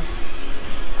weather.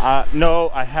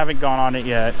 No, I haven't gone on it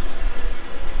yet.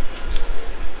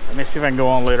 Let me see if I can go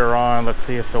on later on. Let's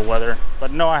see if the weather.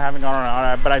 But no, I haven't gone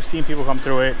on it. But I've seen people come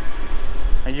through it,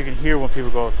 and you can hear when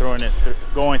people go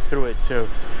going through it too.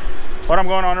 What I'm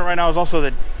going on it right now is also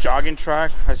the jogging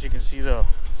track. As you can see, the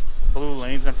blue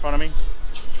lanes in front of me.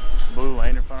 Blue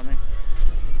lane in front of me.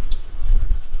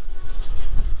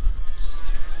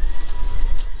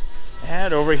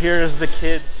 And over here is the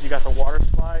kids. You got the water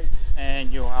slides,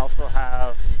 and you'll also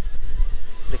have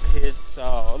the kids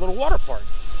a little water park.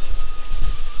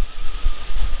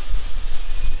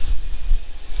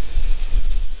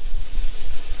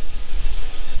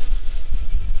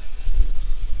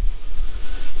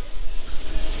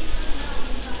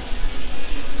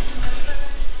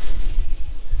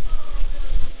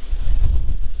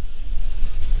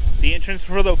 The entrance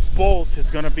for the bolt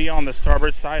is going to be on the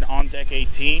starboard side on deck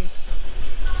 18.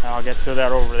 I'll get to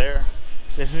that over there.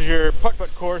 This is your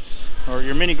putt-putt course, or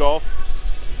your mini golf.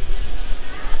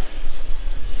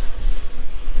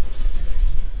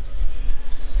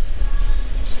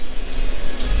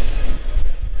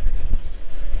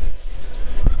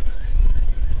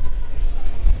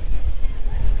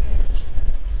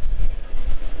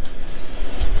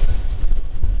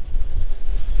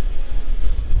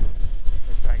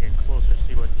 Let's try and get closer,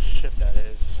 see what ship that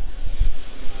is.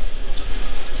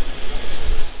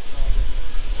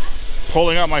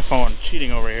 Pulling out my phone,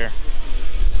 cheating over here.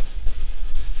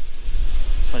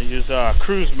 I'm gonna use a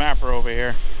cruise mapper over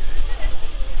here.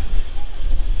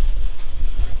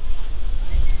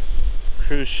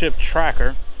 Cruise ship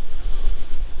tracker.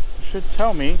 It should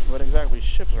tell me what exactly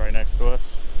ship's right next to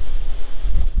us.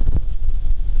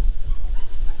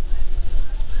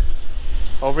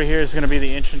 Over here is going to be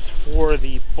the entrance for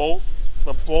the bolt.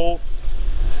 The bolt,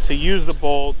 to use the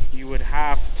bolt, you would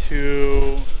have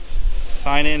to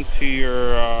sign into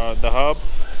your the hub,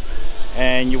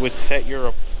 and you would set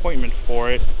your appointment for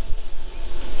it.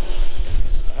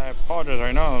 I apologize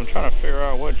right now, I'm trying to figure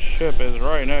out what ship is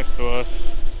right next to us.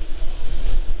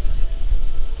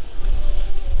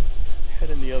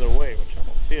 Heading the other way, which I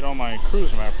don't see it on my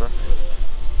cruise mapper.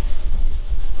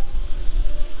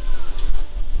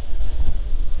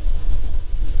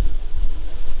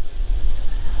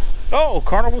 Oh,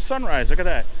 Carnival Sunrise, look at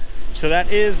that. So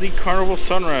that is the Carnival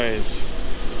Sunrise.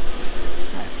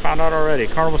 I found out already.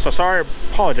 Carnival, so sorry, I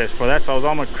apologize for that. So I was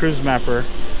on my cruise mapper,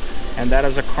 and that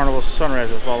is a Carnival Sunrise.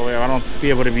 That's all the way. I don't be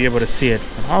able to see it.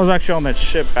 I was actually on that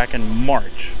ship back in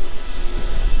March.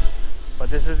 But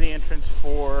this is the entrance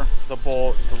for the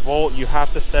bolt. The bolt, you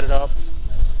have to set it up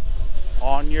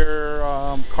on your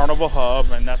Carnival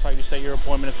hub, and that's how you set your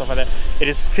appointment and stuff like that. It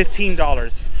is $15.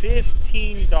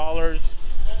 $15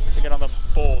 to get on the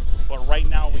bolt, but right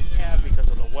now we can't because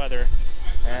of the weather,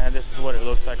 and this is what it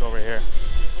looks like over here.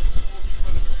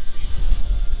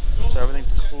 So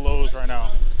everything's closed right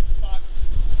now.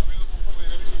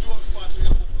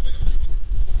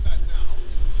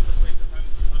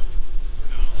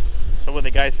 So what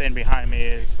the guy's saying behind me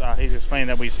is he's explaining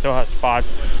that we still have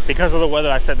spots because of the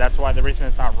weather. I said that's why the reason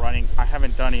it's not running. I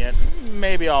haven't done it yet.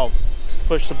 Maybe I'll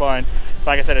push the button.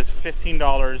 Like I said, it's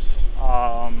 $15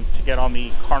 to get on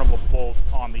the Carnival bolt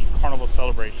on the Carnival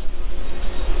Celebration.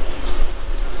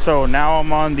 So now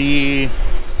I'm on the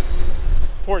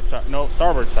port side, no,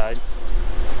 starboard side.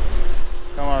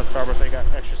 Come on, starboard side, got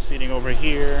extra seating over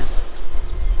here.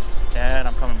 And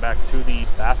I'm coming back to the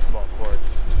basketball courts.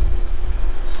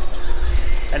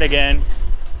 And again,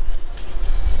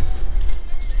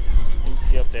 you can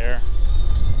see up there,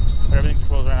 but everything's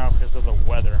closed right now because of the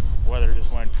weather. Weather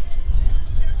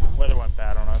went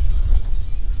bad on us.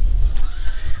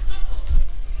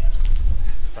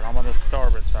 But I'm on the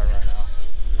starboard side right now.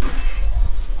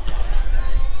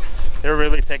 They're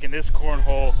really taking this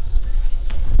cornhole,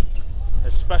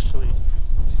 especially.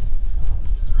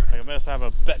 Like I must have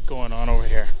a bet going on over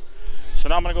here. So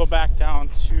now I'm gonna go back down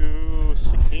to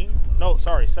 16. No,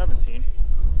 sorry, 17.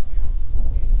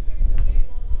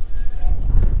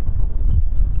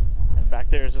 And back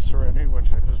there is the Serenity,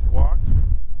 which I just walked.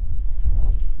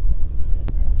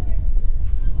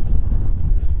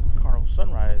 Carnival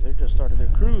Sunrise, they just started their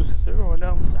cruise. They're going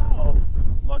down south.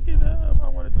 Lucky them, I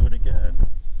want to do it again.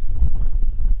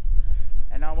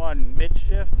 And I'm on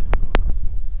mid-shift.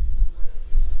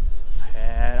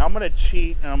 And I'm going to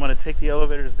cheat, and I'm going to take the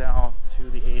elevators down to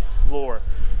the 8th floor.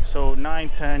 So 9,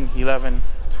 10, 11,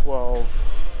 12,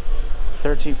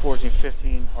 13, 14,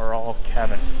 15 are all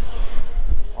cabin.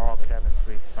 Are all cabin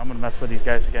suites. So I'm going to mess with these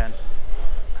guys again.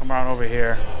 Come around over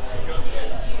here.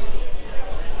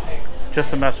 Just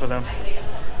to mess with them.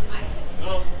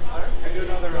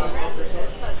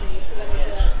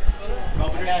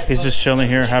 He's just chilling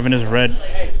here, having his red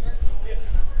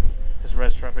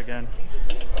strap again.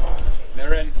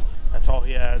 They're in. That's all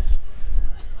he has.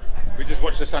 We just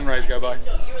watched the sunrise go by.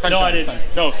 Sunshine, No, I didn't.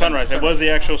 No, sunrise. It was the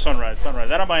actual sunrise.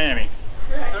 Sunrise. Out of Miami.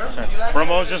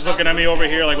 Ramon's just looking at me over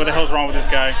here like, what the hell's wrong with this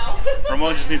guy?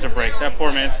 Ramon just needs a break. That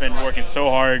poor man's been working so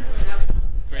hard.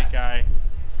 Great guy.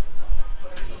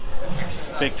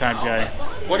 Big time guy.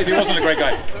 What if he wasn't a great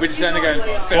guy? We're just standing there going,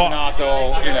 bit of an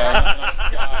arsehole, you know, not a nice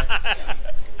guy.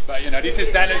 But, you know, he's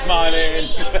just standing smiling.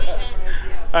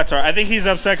 That's all right. I think he's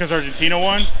upset because Argentina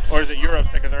won. Or is it you're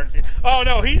upset because Argentina? Oh,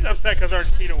 no, he's upset because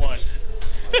Argentina won.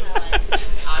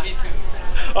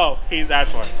 Oh,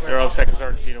 that's why. They're upset because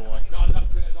Argentina won. Not as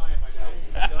upset as I am, my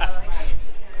dad.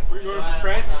 We're going for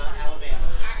France?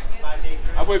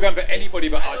 And we're going for anybody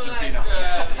but Argentina.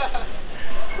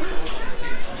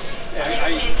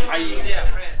 I'm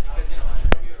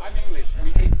English.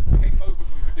 We hate both of them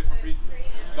for different reasons.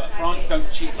 But France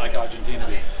don't cheat like Argentina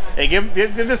do. Hey, give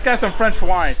this guy some French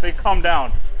wine so he calm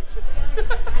down.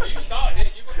 Well, you started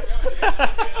it. You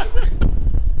got to go.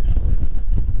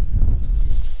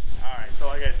 Alright, so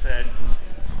like I said,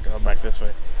 go back this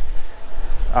way.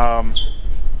 I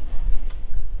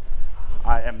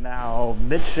am now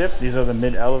midship. These are the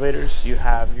mid elevators. You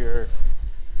have your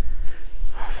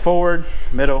forward,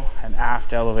 middle, and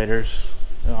aft elevators.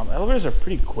 Elevators are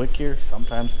pretty quick here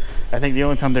sometimes. I think the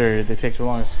only time they take too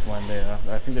long is when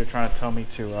I think they're trying to tell me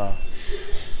to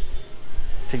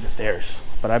take the stairs,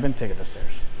 but I've been taking the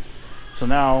stairs. So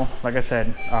now, like I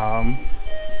said, oh,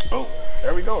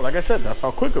 there we go. Like I said, that's how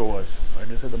quick it was. I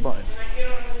just hit the button.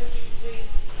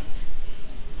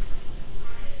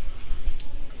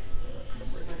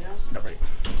 Number 8.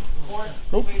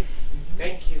 Nope.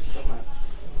 Thank you so much.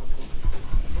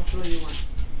 What do you want?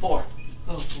 4.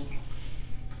 Oh, cool.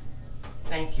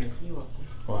 Thank you. You're welcome.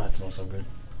 Oh, that smells so good.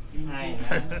 Nice.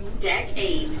 Deck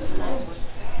 8.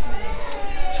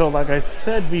 So like I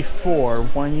said before,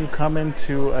 when you come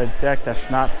into a deck that's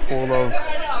not full of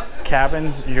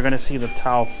cabins, you're gonna see the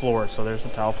tile floor. So there's a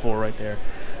tile floor right there.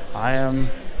 I am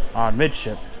on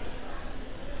midship.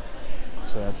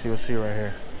 So that's you'll see right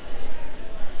here.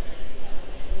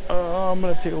 I'm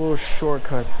gonna take a little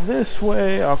shortcut this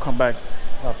way. I'll come back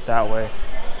up that way.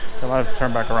 So I'm gonna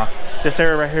turn back around. This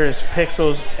area right here is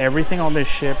Pixels. Everything on this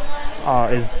ship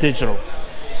is digital.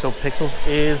 So Pixels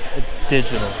is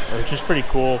digital, which is pretty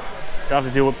cool. You don't have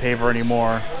to deal with paper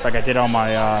anymore, like I did on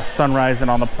my Sunrise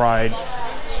and on the Pride,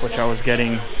 which I was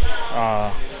getting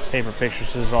paper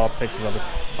pictures. This is all pixels of it.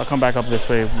 I'll come back up this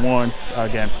way once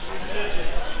again.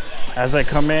 As I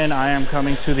come in, I am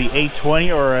coming to the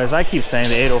 820, or as I keep saying,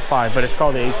 the 805, but it's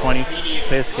called the 820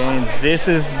 Biscayne. This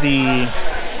is the,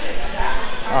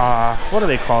 what do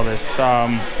they call this?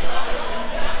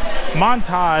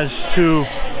 Montage to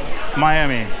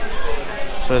Miami.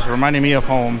 So it's reminding me of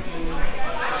home.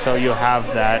 So you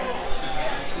have that.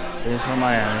 Here's from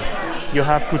Miami. You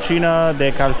have Cucina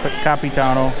de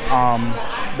Capitano.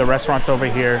 The restaurant's over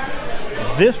here.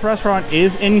 This restaurant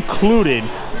is included.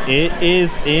 It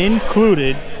is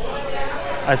included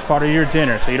as part of your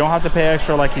dinner. So you don't have to pay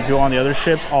extra like you do on the other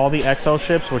ships. All the XL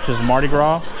ships, which is Mardi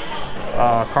Gras,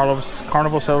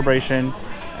 Carnival Celebration,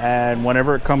 and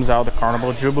whenever it comes out, the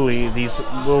Carnival Jubilee, these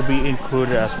will be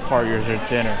included as part of your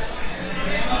dinner.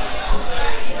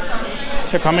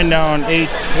 So coming down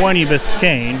 820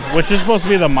 Biscayne, which is supposed to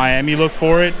be the Miami look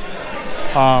for it,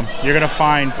 you're gonna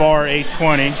find bar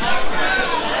 820.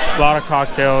 A lot of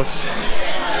cocktails.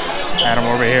 Adam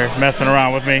over here messing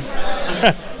around with me,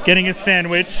 getting a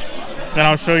sandwich. Then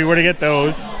I'll show you where to get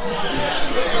those.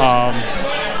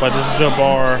 But this is the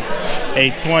bar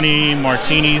 820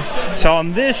 martinis. So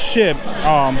on this ship,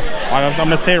 I'm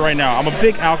gonna say it right now, I'm a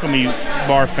big Alchemy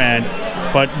bar fan,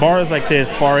 but bars like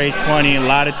this, bar 820,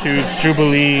 Latitudes,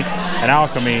 Jubilee, and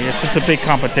Alchemy, it's just a big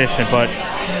competition. But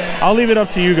I'll leave it up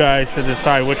to you guys to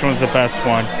decide which one's the best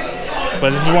one.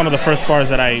 But this is one of the first bars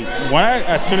that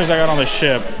as soon as I got on the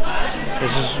ship,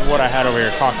 this is what I had over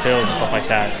here, cocktails and stuff like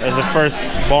that. It was the first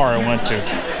bar I went to.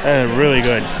 Really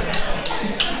good.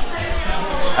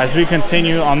 As we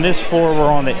continue on this floor,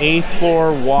 we're on the 8th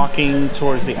floor, walking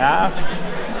towards the aft.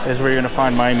 This is where you're gonna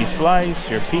find Miami Slice,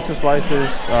 your pizza slices,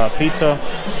 pizza,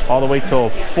 all the way till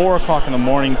 4 o'clock in the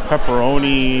morning.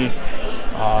 Pepperoni,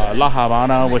 La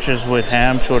Habana, which is with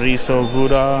ham, chorizo,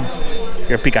 gouda,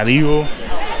 your picadillo.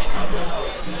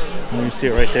 You see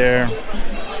it right there.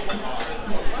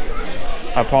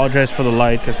 I apologize for the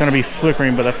lights. It's gonna be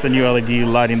flickering, but that's the new LED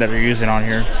lighting that we're using on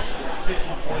here.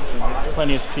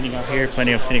 Plenty of seating out here,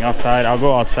 plenty of seating outside. I'll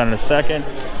go outside in a second.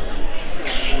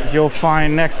 You'll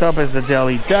find next up is the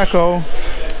deli deco.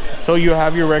 So you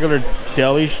have your regular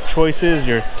deli choices,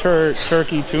 your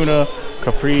turkey, tuna,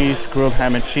 caprese, grilled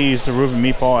ham and cheese, the Reuben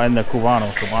meatball, and the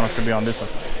cubano. Cubano should be on this one.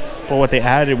 But what they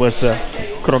added was the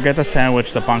croqueta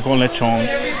sandwich, the pan con lechon,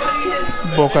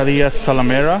 bocadilla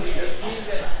salamera.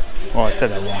 Oh, I said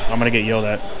that wrong. I'm gonna get yelled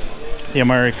at. The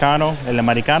americano, el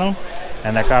americano,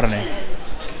 and the carne.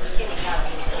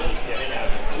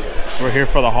 We're here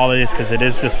for the holidays because it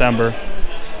is December.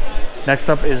 Next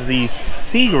up is the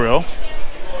sea grill.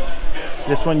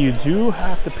 This one you do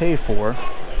have to pay for.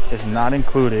 It's not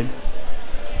included.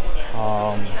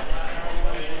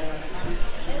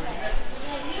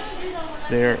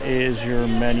 There is your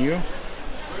menu.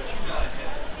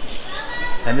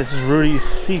 And this is Rudy's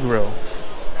Sea Grill,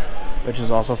 which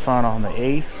is also found on the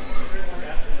 8th.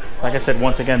 Like I said,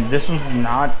 once again, this one's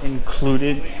not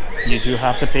included. You do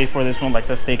have to pay for this one, like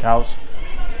the steakhouse.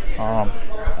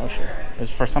 Oh shit. This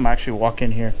is the first time I actually walk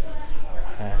in here.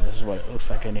 And this is what it looks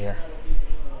like in here.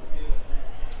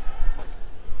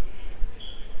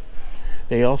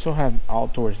 They also have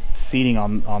outdoor seating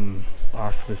on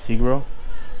the Sea Grill.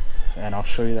 And I'll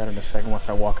show you that in a second once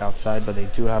I walk outside, but they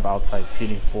do have outside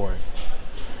seating for it.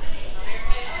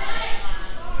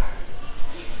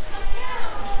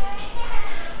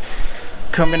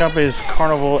 Coming up is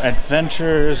Carnival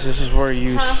Adventures. This is where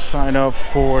you sign up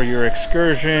for your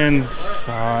excursions.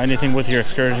 Anything with your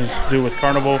excursions to do with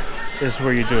Carnival, this is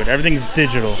where you do it. Everything's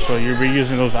digital, so you'll be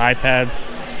using those iPads.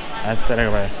 That's that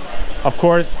anyway. Of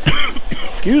course,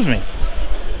 excuse me,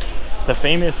 the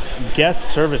famous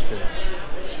guest services.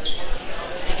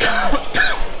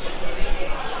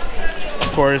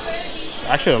 Of course,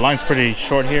 actually the line's pretty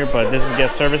short here, but this is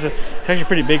guest services. It's actually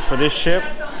pretty big for this ship.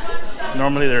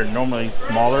 Normally they're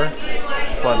smaller,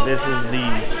 but this is the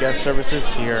guest services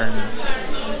here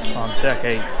on deck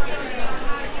 8.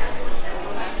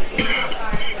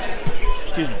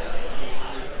 Excuse me.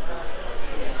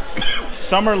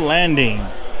 Summer Landing.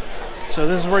 So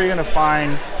this is where you're gonna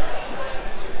find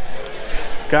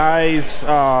guys.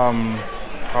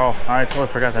 Oh, I totally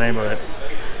forgot the name of it.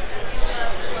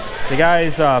 The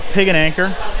guys Pig and Anchor,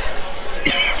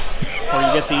 where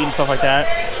you get to eat and stuff like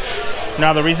that.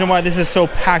 Now the reason why this is so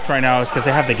packed right now is because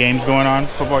they have the games going on,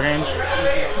 football games.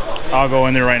 I'll go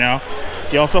in there right now.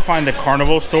 You also find the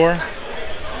Carnival store.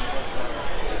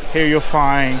 Here you'll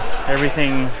find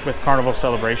everything with Carnival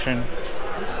Celebration.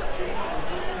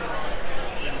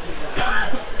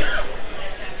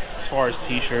 As far as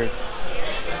t-shirts,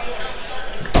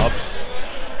 cups,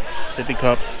 sippy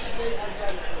cups,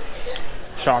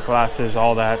 shot glasses,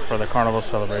 all that for the Carnival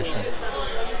Celebration.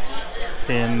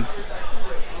 Pins.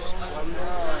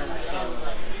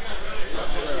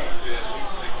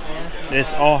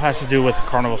 This all has to do with the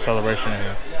Carnival Celebration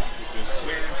here.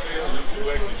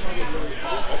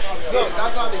 No,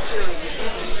 that's how they kill us.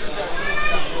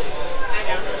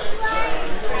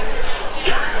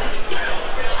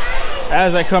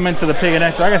 As I come into the Pig and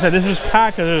Anchor, like I said, this is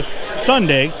packed because it's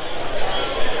Sunday.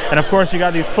 And of course you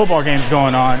got these football games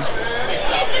going on.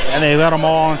 And they let them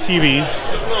all on TV.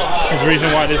 That's the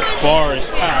reason why this bar is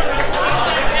packed.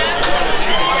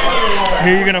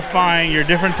 Here you're gonna find your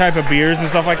different type of beers and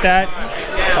stuff like that.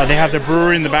 They have the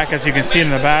brewery in the back, as you can see in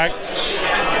the back.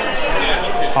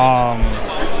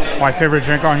 My favorite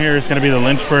drink on here is gonna be the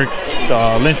Lynchburg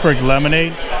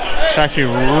lemonade. It's actually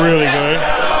really good.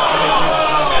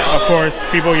 Of course,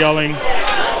 people yelling,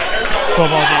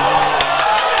 football games.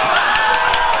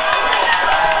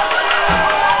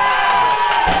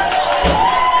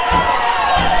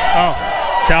 Oh,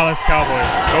 Dallas Cowboys.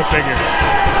 Go figure.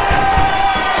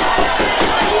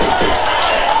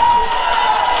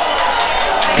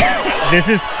 This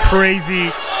is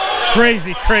crazy,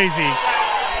 crazy, crazy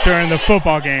during the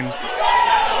football games.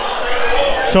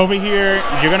 So over here,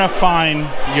 you're gonna find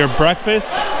your breakfast.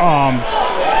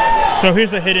 So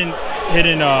here's a hidden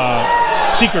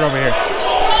secret over here.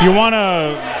 If you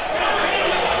wanna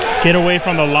get away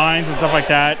from the lines and stuff like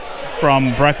that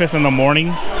from breakfast in the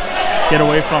mornings, get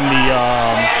away from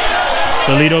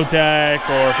the Lido deck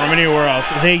or from anywhere else,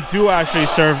 they do actually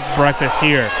serve breakfast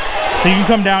here. So you can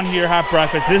come down here, have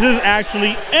breakfast. This is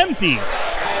actually empty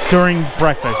during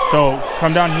breakfast. So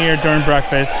come down here during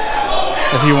breakfast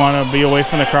if you want to be away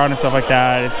from the crowd and stuff like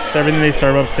that. It's everything they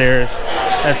serve upstairs.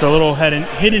 That's a little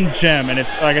hidden gem, and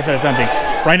it's, like I said, it's empty.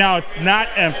 Right now it's not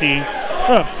empty.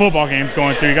 Football games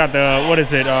going through. You got the, what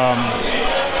is it?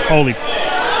 We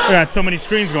got so many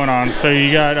screens going on. So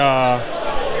you got,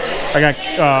 I got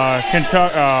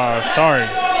Kentucky,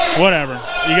 whatever.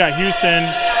 You got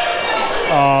Houston.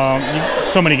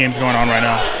 So many games going on right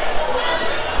now.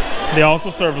 They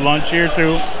also serve lunch here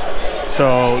too.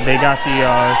 So they got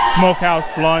the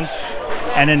smokehouse lunch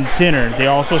and then dinner. They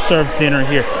also serve dinner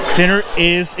here. Dinner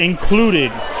is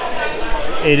included.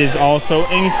 It is also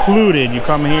included. You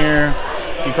come here,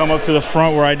 you come up to the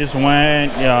front where I just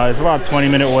went. Yeah, it's about a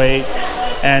 20-minute wait.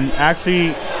 And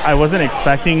actually, I wasn't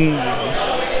expecting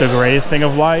the greatest thing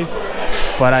of life,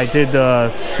 but I did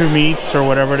the 2 meats or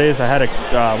whatever it is. I had a,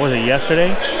 was it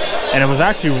yesterday? And it was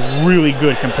actually really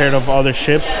good compared to other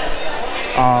ships.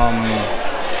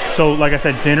 So like I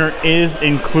said, dinner is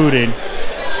included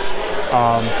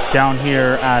down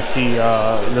here at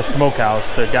the smokehouse.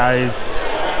 The guys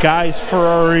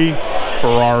Ferrari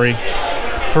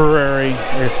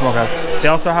smokehouse. They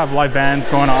also have live bands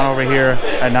going on over here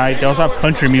at night. They also have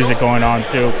country music going on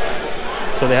too.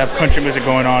 So they have country music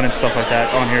going on and stuff like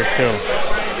that on here too.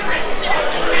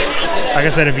 Like I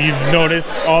said, if you've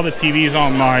noticed, all the TVs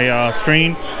on my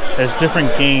screen, there's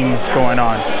different games going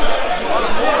on.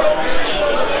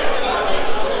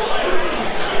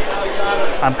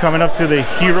 I'm coming up to the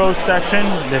Heroes section.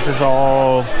 This is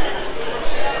all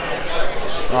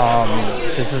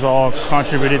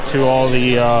contributed to all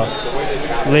the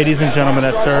ladies and gentlemen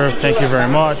that serve. Thank you very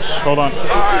much. Hold on.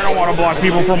 I don't want to block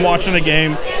people from watching the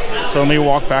game, so let me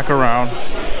walk back around.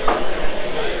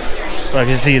 Like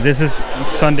you see, this is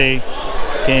Sunday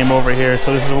game over here,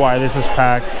 so this is why this is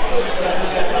packed.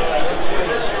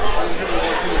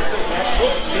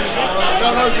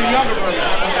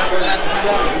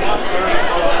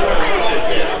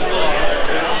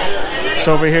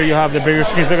 So over here you have the bigger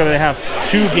screens. Look at that, they have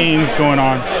 2 games going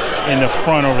on in the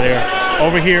front over there.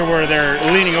 Over here where they're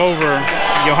leaning over,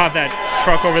 you'll have that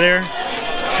truck over there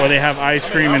where they have ice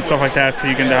cream and stuff like that, so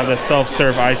you can have the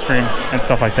self-serve ice cream and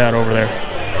stuff like that over there.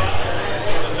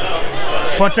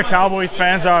 Bunch of Cowboys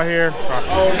fans out here.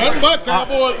 Oh, nothing but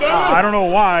Cowboys, baby. I don't know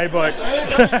why, but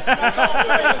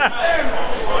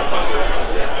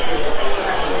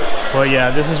But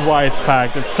yeah, this is why it's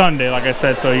packed. It's Sunday, like I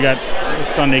said, so you got the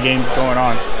Sunday games going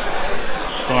on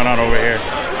over here.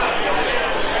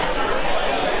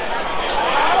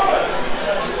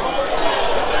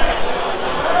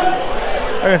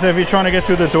 Like I said, if you're trying to get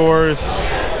through the doors.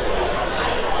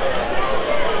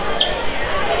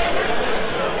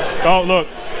 Oh, look,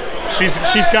 she's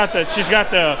got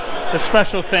the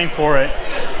special thing for it.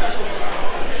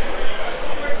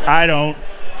 I don't.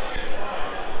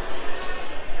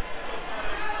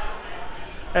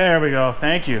 There we go.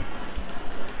 Thank you.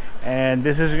 And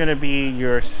this is going to be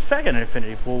your second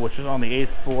infinity pool, which is on the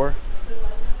 8th floor.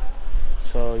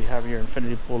 So you have your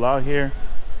infinity pool out here.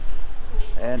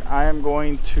 And I am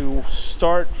going to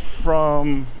start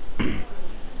from,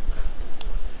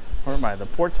 where am I? The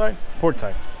port side? Port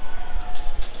side.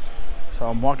 So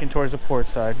I'm walking towards the port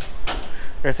side.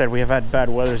 Like I said, we have had bad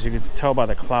weather, as you can tell by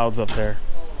the clouds up there.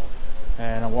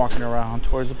 And I'm walking around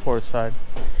towards the port side.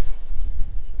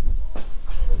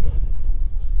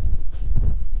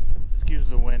 Excuse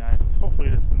the wind. Hopefully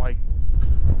this mic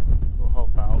will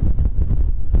help out.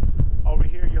 Over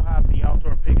here you'll have the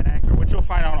outdoor pig and anchor, which you'll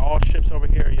find on all ships over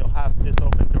here. You'll have this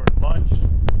open during lunch.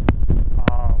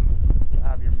 You'll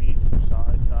have your meats, your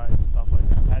sides, and stuff like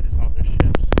that. I've had this on other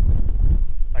ships.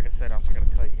 Like I said, I'm not going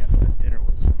to tell you again, but the dinner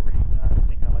was great. I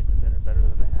think I like the dinner better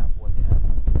than what they have out here.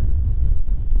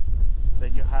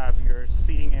 Then you have your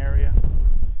seating area.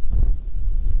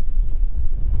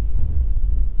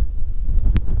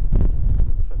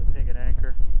 For the pig and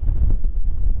anchor.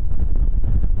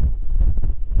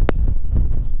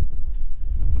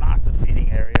 Lots of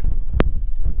seating area.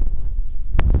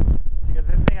 So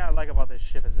the thing I like about this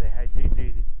ship is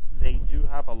they do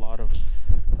have a lot of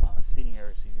seating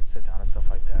areas, so you can sit down and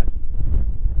stuff like that.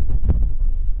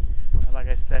 And like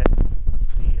I said,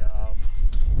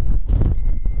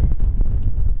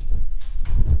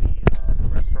 the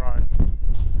restaurant,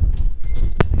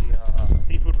 the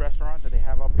seafood restaurant that they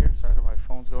have up here. Sorry, my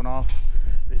phone's going off.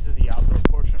 This is the outdoor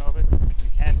portion of it. You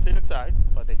can't sit inside,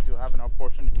 but they do have an outdoor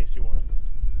portion in case you want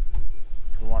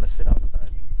to sit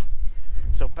outside.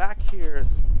 So back here is,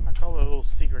 I call it a little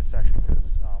secret section because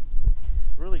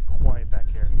really quiet back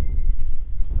here.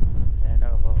 And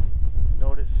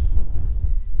notice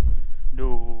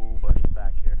nobody's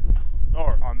back here,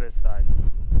 or on this side.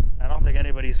 I don't think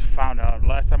anybody's found out.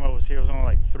 Last time I was here, it was only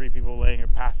like 3 people laying here,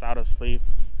 passed out of sleep.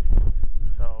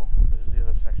 So this is the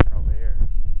other section over here.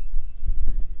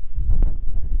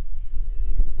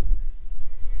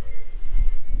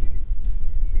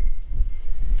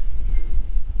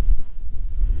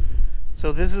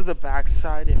 So this is the back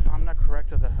side, if I'm not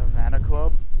correct, of the Havana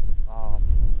Club.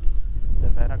 The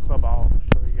Havana Club, I'll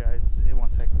show you guys it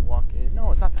once I walk in.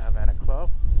 No, it's not the Havana Club.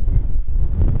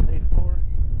 8th floor.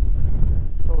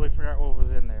 Totally forgot what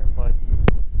was in there, but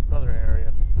another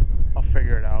area. I'll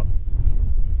figure it out.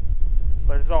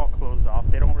 But it's all closed off.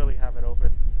 They don't really have it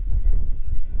open.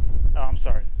 Oh, I'm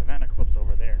sorry. Havana Club's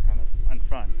over there, in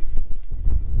front.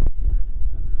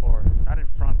 Or not in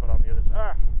front, but on the other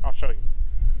side. I'll show you.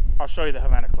 I'll show you the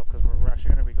Havana Club because we're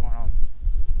actually going to be going on.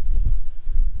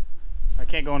 I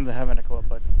can't go into the Havana Club,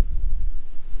 but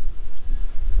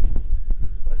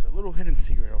there's a little hidden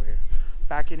secret over here.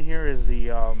 Back in here is the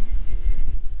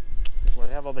where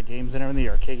they have all the games and everything, the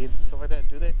arcade games and stuff like that.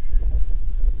 Do they?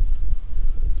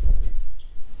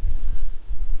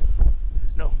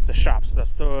 No, the shops.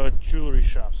 That's the jewelry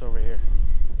shops over here.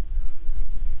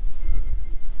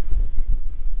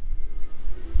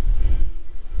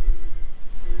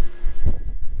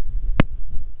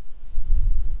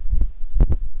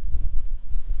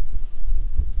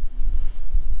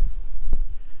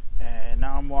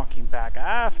 Now I'm walking back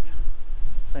aft,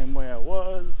 same way I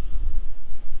was.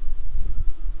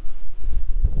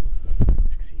 As you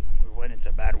can see, we went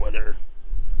into bad weather.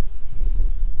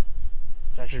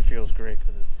 Which actually feels great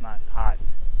because it's not hot.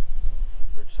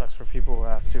 Which sucks for people who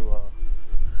have to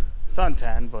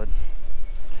suntan, but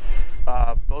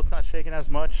boat's not shaking as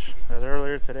much as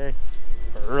earlier today.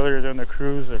 Or earlier during the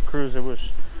cruise. The cruise it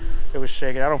was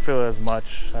shaking. I don't feel it as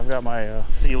much. I've got my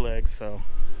sea legs, so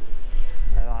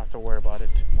I don't have to worry about it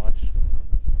too much.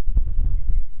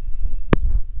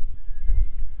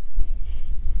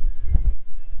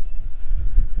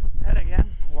 And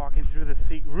again, walking through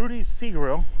the Rudy's Sea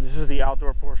Grill. This is the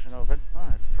outdoor portion of it. Oh,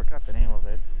 I forgot the name of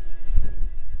it.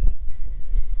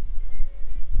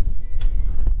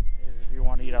 If you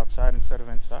want to eat outside instead of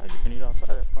inside, you can eat outside.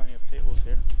 There are plenty of tables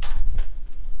here.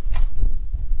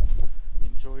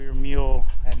 Enjoy your meal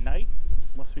at night.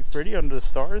 Must be pretty under the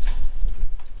stars.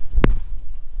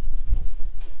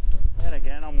 And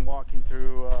again, I'm walking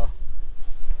through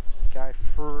like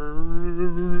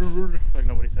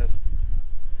nobody says.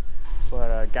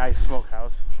 But Guy's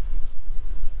Smokehouse.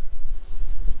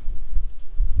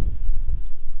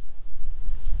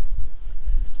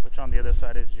 Which on the other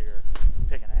side is your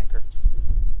Pig and Anchor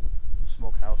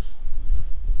Smokehouse.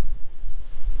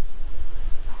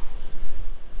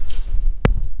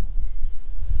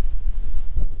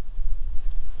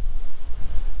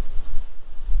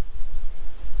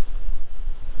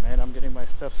 Man, I'm getting my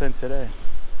steps in today.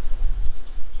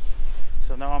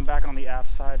 So now I'm back on the aft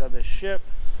side of the ship.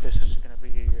 This is going to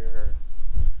be your,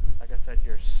 like I said,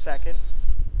 your second.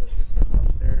 This is your first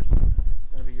upstairs.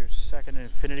 It's going to be your second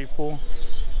infinity pool.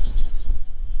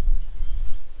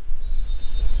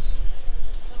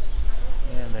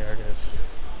 And there it is.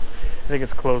 I think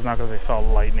it's closed now because they saw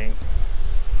lightning.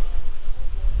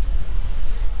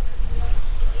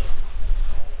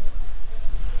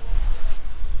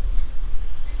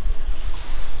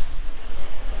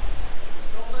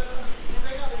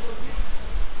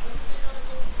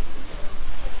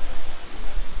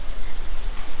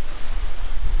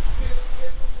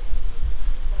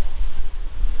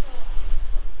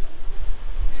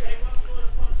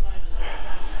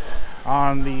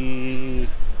 On the,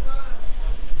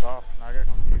 oh, now I got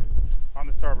confused. On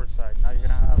the starboard side, now you're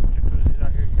gonna have jacuzzis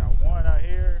out here. You got one out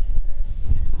here,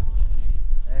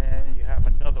 and you have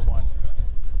another one.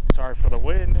 Sorry for the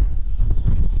wind.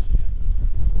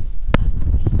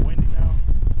 Windy now.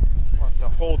 I'll have to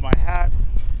hold my hat.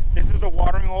 This is the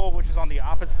watering hole, which is on the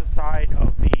opposite side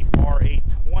of the bar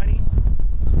 820.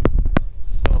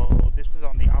 So this is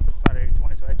on the opposite side of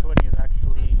 820. So 820 is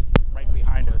actually right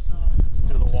behind us,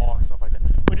 to the wall and stuff like that.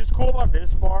 Which is cool about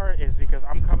this bar is because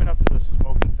I'm coming up to the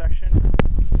smoking section,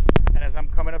 and as I'm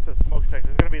coming up to the smoking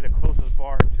section, it's going to be the closest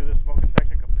bar to the smoking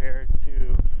section compared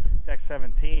to deck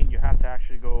 17. You have to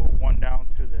actually go one down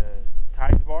to the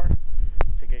tides bar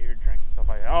to get your drinks and stuff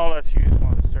like that. Oh, let's use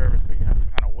one of the servers, but you have to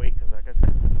kind of wait because, like I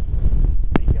said,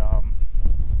 the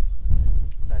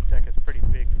that deck is pretty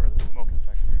big for the smoking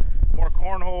section. More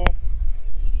cornhole.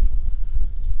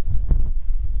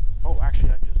 Oh, actually,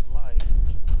 I just lied.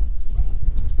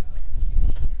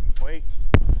 Wait.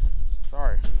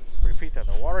 Sorry. Repeat that.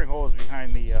 The watering hole is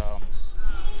behind the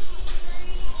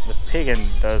Pig and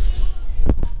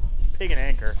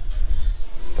Anchor.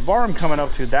 The bar I'm coming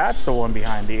up to, that's the one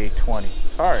behind the 820.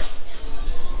 Sorry.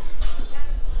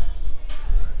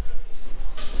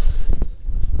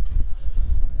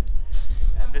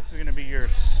 And this is going to be your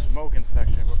smoking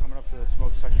section. We're coming up to the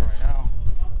smoke section right now.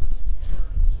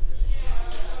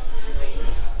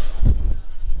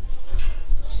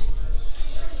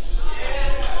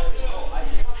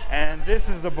 And this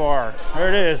is the bar. There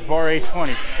it is, bar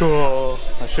 820. Duh.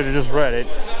 I should have just read it.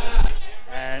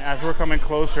 And as we're coming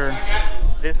closer,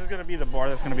 this is going to be the bar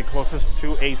that's going to be closest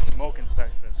to a smoking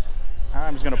section.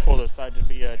 I'm just going to pull this side to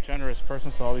be a generous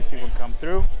person so all these people can come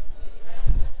through.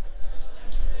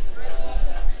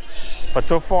 But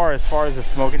so far as the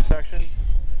smoking sections,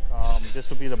 this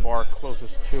will be the bar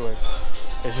closest to it.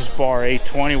 This is bar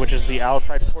 820, which is the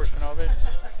outside portion of it.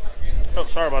 Oh,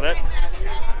 sorry about that.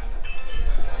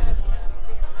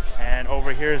 And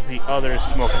over here is the other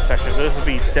smoking section. So this will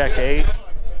be deck 8,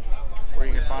 where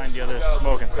you can find the other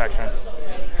smoking section.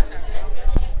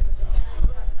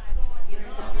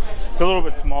 It's a little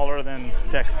bit smaller than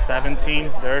deck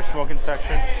 17, their smoking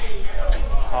section.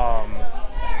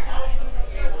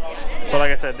 But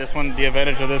like I said, this one, the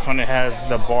advantage of this one, it has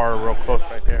the bar real close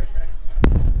right there.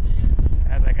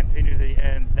 As I continue to the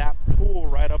end, that pool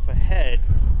right up ahead,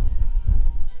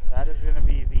 that is going to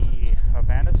be the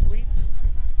Havana Suites,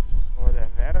 or the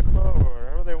Havana Club, or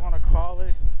whatever they want to call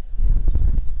it.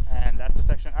 And that's the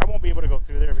section. I won't be able to go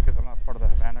through there because I'm not part of the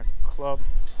Havana Club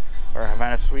or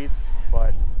Havana Suites,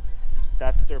 but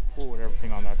that's their pool and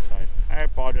everything on that side. I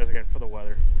apologize again for the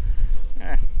weather.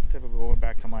 Typically going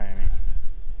back to Miami.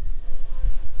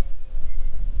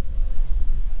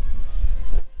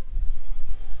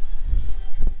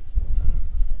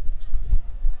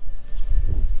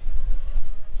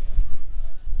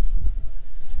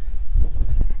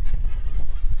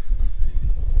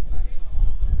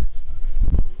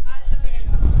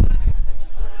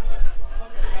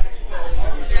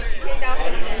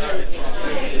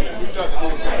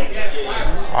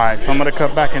 Alright, so I'm going to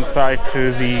cut back inside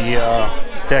to the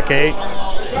deck 8.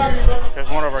 There's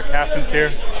one of our captains here.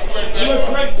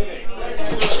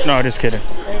 No, just kidding.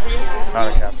 Not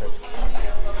a captain.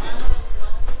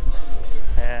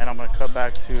 And I'm going to cut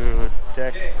back to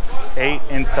deck 8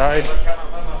 inside.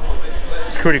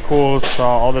 It's pretty cool. So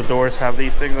all the doors have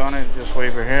these things on it. Just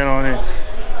wave your hand on it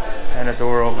and the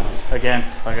door opens. Again,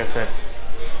 like I said,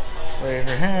 wave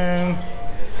your hand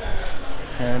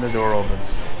and the door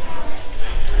opens.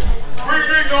 Free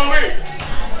drinks on me.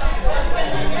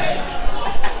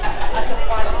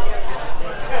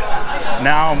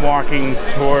 Now I'm walking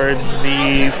towards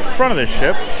the front of the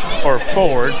ship, or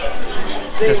forward,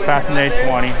 just passing the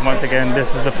A20. Once again,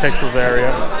 this is the Pixels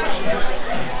area.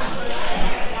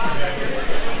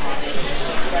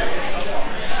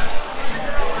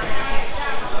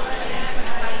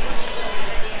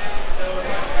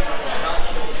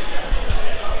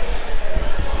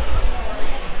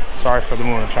 Sorry for the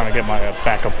moon, I'm trying to get my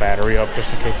backup battery up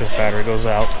just in case this battery goes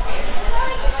out.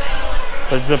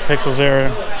 This is the Pixels area,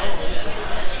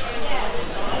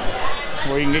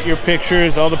 where you can get your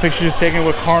pictures, all the pictures taken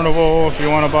with Carnival. If you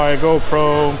want to buy a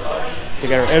GoPro, they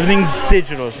got everything's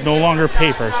digital. It's no longer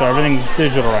paper, so everything's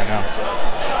digital right now.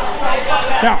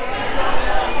 Now,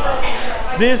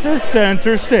 this is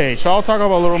center stage, so I'll talk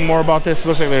about a little more about this. It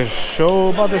looks like there's a show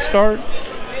about to start,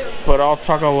 but I'll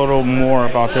talk a little more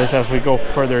about this as we go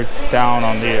further down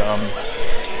on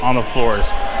the floors.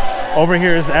 Over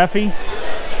here is Effie,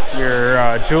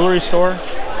 your jewelry store.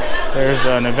 There's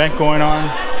an event going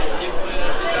on.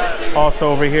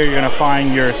 Also over here, you're gonna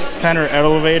find your center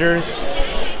elevators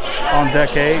on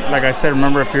deck 8. Like I said,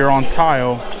 remember, if you're on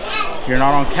tile, you're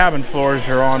not on cabin floors,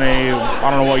 you're on a, I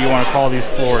don't know what you want to call these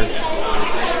floors.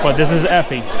 But this is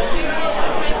Effie.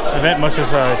 Event must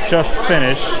just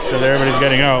finished, because everybody's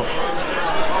getting out.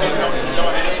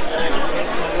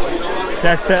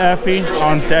 Next to Effie,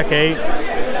 on deck 8,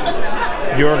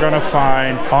 you're gonna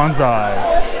find Bonsai.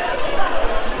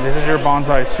 This is your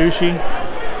Bonsai sushi.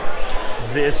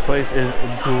 This place is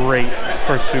great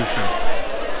for sushi.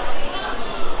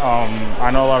 I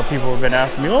know a lot of people have been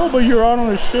asking me, oh, but you're out on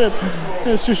a ship.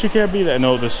 The sushi can't be that.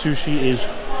 No, the sushi is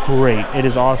great. It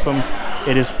is awesome.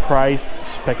 It is priced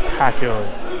spectacular.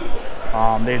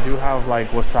 They do have like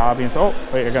wasabi and so. Oh,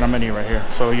 wait, I got a menu right here.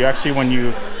 So you actually, when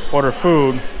you order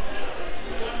food,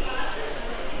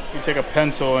 you take a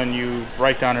pencil and you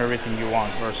write down everything you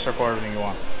want, or circle everything you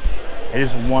want. It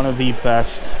is one of the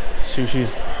best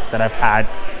sushis that I've had,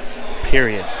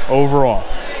 period. Overall,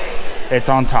 it's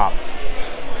on top,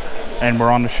 and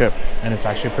we're on the ship, and it's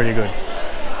actually pretty good.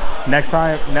 Next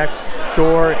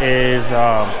door is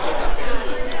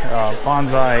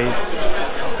Bonsai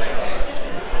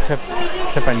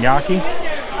Teppanyaki.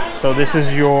 So this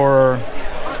is your,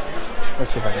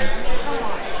 let's see if I can,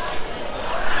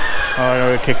 oh,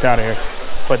 I got kicked out of here.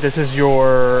 But this is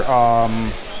your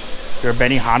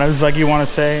Benihanas, like you want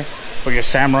to say, or your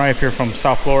samurai if you're from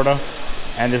South Florida.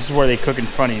 And this is where they cook in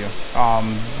front of you.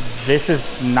 This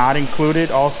is not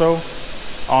included also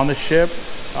on the ship.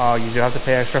 You do have to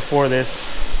pay extra for this.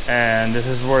 And this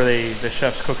is where the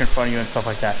chefs cook in front of you and stuff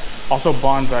like that. Also,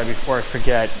 Bonsai, before I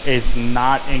forget, is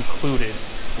not included,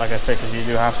 like I said, because you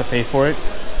do have to pay for it.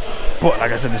 But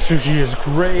like I said, the sushi is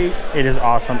great. It is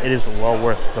awesome. It is well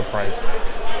worth the price.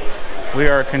 We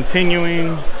are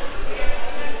continuing.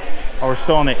 We're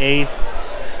still on the 8th.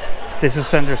 This is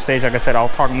center stage. Like I said, I'll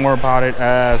talk more about it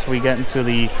as we get into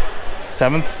the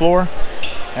 7th floor,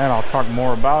 and I'll talk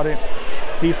more about it.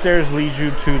 These stairs lead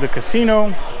you to the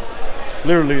casino.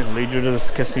 Literally lead you to this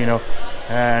casino.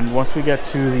 And once we get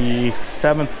to the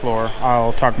 7th floor,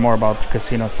 I'll talk more about the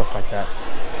casino and stuff like that.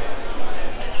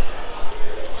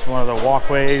 It's one of the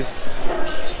walkways.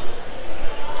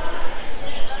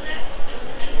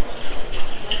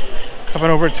 Coming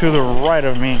over to the right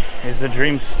of me is the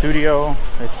Dream Studio.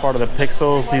 It's part of the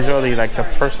Pixels. These are the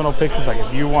personal pictures. Like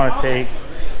if you want to take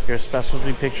your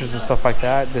specialty pictures and stuff like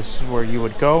that, this is where you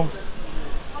would go.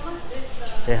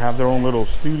 They have their own little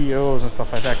studios and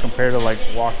stuff like that, compared to like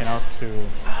walking out to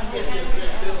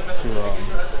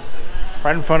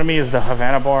right in front of me is the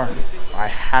Havana bar. I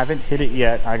haven't hit it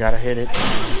yet. I gotta hit it.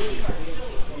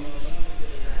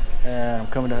 And I'm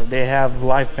coming to, they have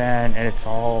live band, and it's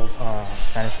all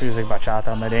Spanish music,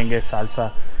 bachata, merengue,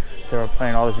 salsa. They were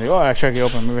playing all this music. Oh, actually I can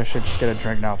open, maybe I should just get a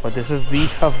drink now. But this is the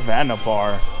Havana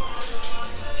bar.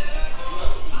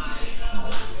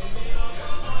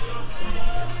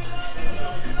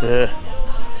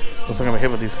 Looks like I'm gonna hit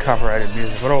with these copyrighted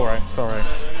music, but alright, it's alright.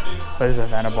 But this is a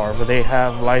Havana bar, but they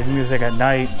have live music at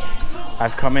night.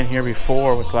 I've come in here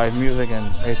before with live music,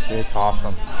 and it's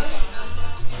awesome.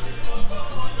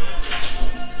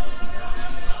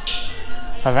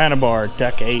 Havana bar,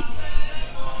 deck 8,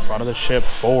 front of the ship,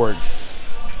 forward.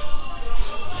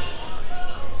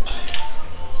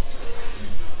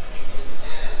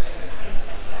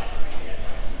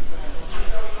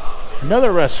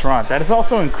 Another restaurant that is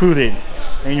also included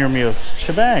in your meals,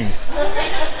 Shebang.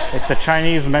 It's a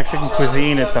Chinese Mexican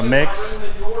cuisine. It's a mix.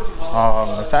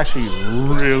 It's actually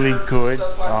really good.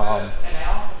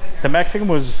 The Mexican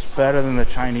was better than the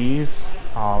Chinese.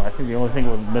 I think the only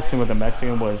thing missing with the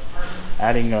Mexican was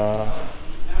adding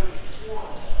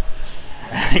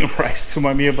adding rice to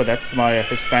my meal, but that's my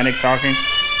Hispanic talking.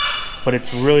 But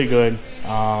it's really good.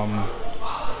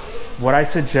 What I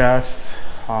suggest,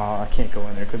 I can't go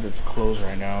in there because it's closed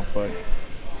right now, but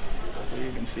so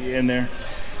you can see in there.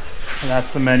 And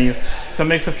that's the menu. It's a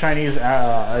mix of Chinese.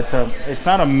 It's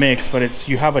not a mix, but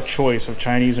you have a choice of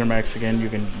Chinese or Mexican. You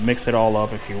can mix it all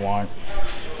up if you want.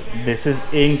 This is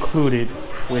included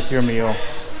with your meal.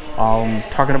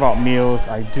 Talking about meals,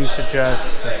 I do suggest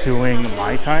doing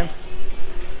my time,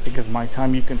 because my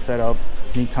time you can set up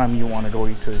anytime you want to go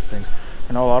eat to these things.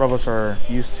 I know a lot of us are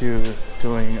used to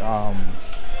doing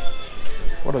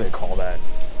what do they call that?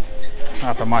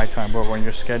 Not the my time, but when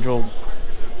you're scheduled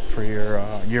for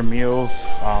your meals.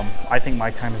 I think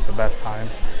my time is the best time,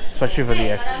 especially for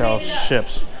the XL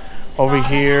ships. Over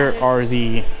here are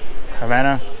the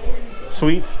Havana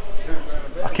suites.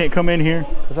 I can't come in here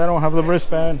because I don't have the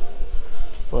wristband,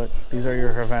 but these are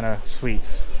your Havana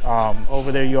suites.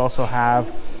 Over there you also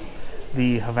have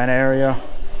the Havana area.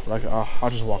 Like I'll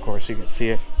just walk over so you can see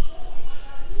it.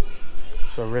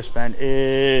 So wristband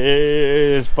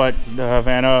is, but the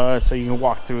Havana, so you can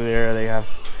walk through there. They have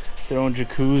their own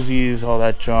jacuzzis, all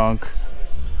that junk.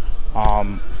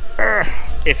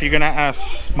 If you're gonna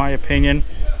ask my opinion,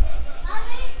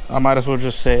 I might as well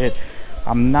just say it.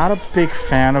 I'm not a big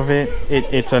fan of it.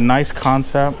 It's a nice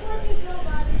concept,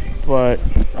 but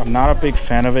I'm not a big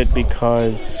fan of it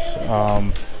because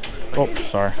I'm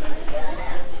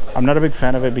not a big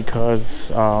fan of it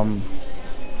because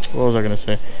what was I gonna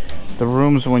say? The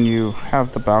rooms, when you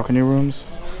have the balcony rooms,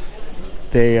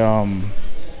 they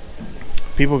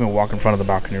people can walk in front of the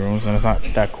balcony rooms, and it's not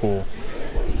that cool.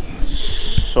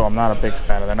 So I'm not a big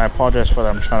fan of that. And I apologize for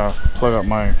that. I'm trying to plug up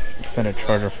my extended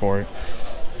charger for it.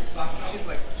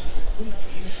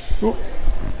 Ooh.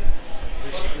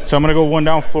 So I'm gonna go one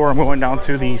down floor. I'm going down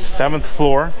to the 7th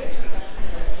floor,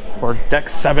 or deck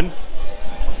 7.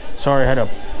 Sorry, I had to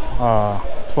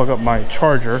plug up my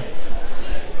charger.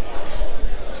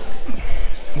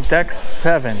 Deck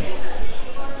 7.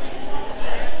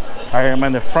 I am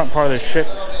in the front part of the ship.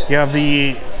 You have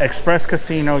the Express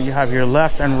Casino. You have your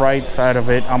left and right side of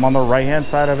it. I'm on the right hand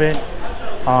side of it.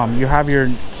 You have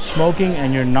your smoking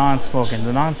and your non-smoking.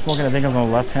 The non-smoking, I think, is on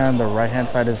the left hand. The right hand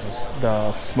side is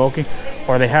the smoking,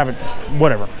 or they have it,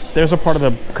 whatever. There's a part of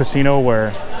the casino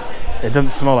where it doesn't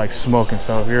smell like smoking.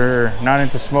 So if you're not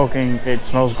into smoking, it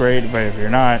smells great. But if you're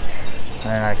not,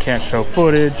 and I can't show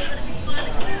footage.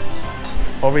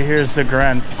 Over here is the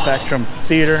Grand Spectrum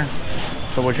Theater.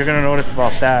 So what you're gonna notice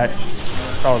about that,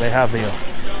 oh, they have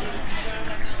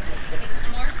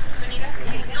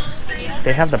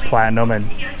the platinum and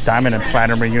diamond and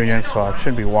platinum reunion, so I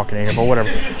shouldn't be walking in here, but whatever.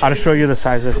 I'll just show you the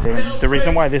size of this thing. The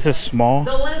reason why this is small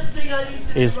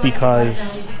is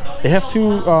because they have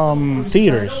 2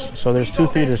 theaters. So there's 2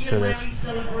 theaters to this.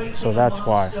 So that's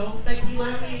why.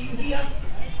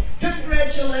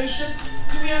 Congratulations.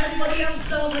 Do we have anybody else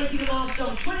celebrating a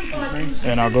milestone? 25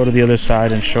 and I'll go to the other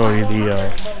side and show you the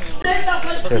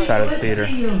other side of the theater.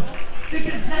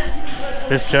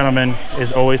 This gentleman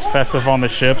is always festive on the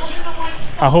ships.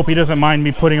 I hope he doesn't mind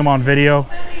me putting him on video.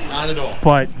 Not at all.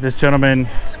 But this gentleman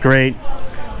is great,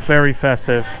 very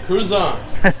festive. Cruise on.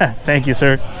 Thank you,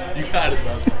 sir. You got it,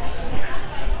 brother.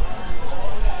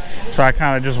 So I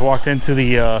kind of just walked into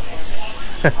the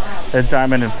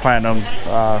diamond and platinum.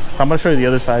 So I'm gonna show you the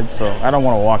other side. So I don't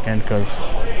want to walk in because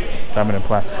diamond and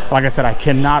platinum. Like I said, I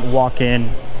cannot walk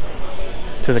in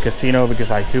to the casino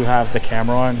because I do have the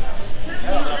camera on,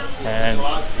 and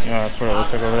you know that's what it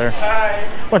looks like over there.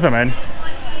 What's up, man?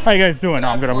 How you guys doing? No,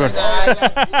 I'm good. I'm good.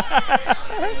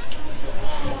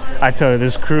 I tell you,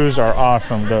 these crews are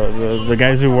awesome. The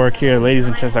guys who work here, ladies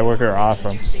and gents that work here, are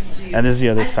awesome. And this is the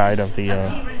other side of the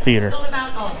theater. It's not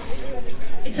about us.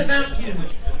 It's about you.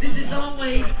 This is our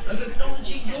way of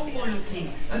acknowledging your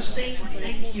loyalty, of saying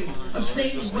thank you, of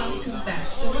saying welcome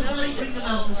back. So as I bring them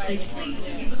out on the stage, please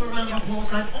do give them a round of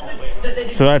applause. I'm honored that they...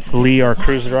 So that's Lee, our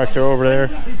cruise director over there.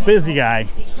 Busy guy,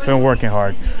 been working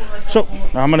hard. So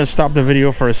I'm gonna stop the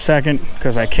video for a second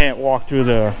because I can't walk through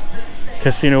the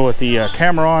casino with the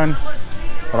camera on,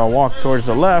 but I'll walk towards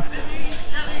the left.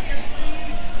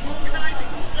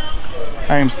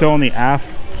 I am still in the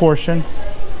aft portion.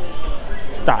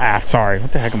 The aft, sorry,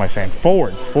 what the heck am I saying?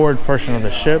 Forward portion of the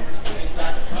ship.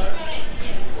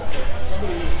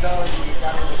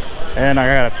 And I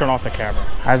gotta turn off the camera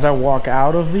as I walk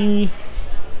out of the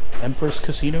Empress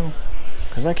Casino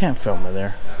because I can't film it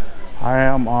there. I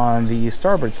am on the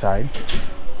starboard side.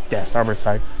 Yeah, starboard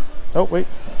side. Oh wait,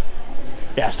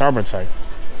 yeah, starboard side.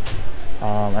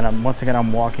 And once again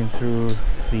I'm walking through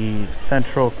the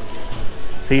central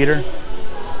theater.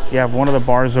 You have one of the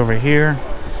bars over here.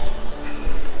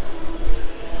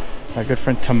 My good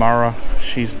friend Tamara,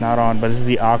 she's not on, but this is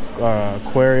the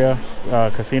Aquaria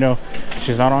Casino.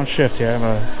 She's not on shift yet. I'm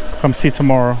gonna come see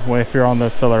tomorrow if you're on the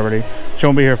celebrity. She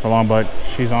won't be here for long, but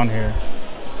she's on here.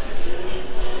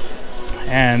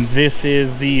 And this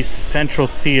is the Central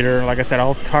Theater. Like I said,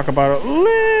 I'll talk about it a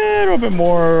little bit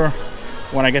more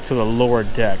when I get to the lower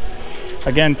deck.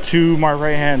 Again, to my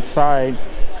right hand side,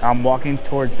 I'm walking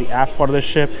towards the aft part of the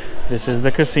ship. This is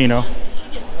the casino.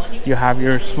 You have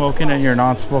your smoking and your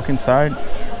non-smoking side.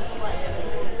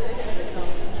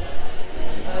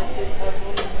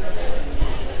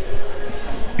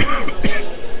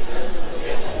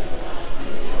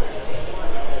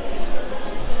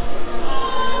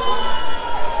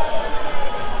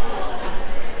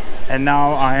 And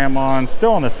now I am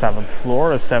still on the 7th floor,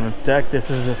 the 7th deck.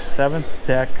 This is the 7th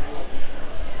deck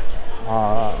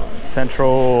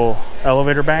central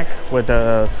elevator bank with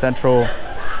a central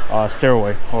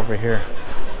stairway over here.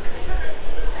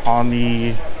 On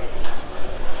the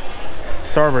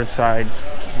starboard side,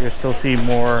 you still see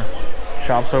more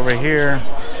shops over here.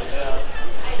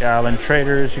 Island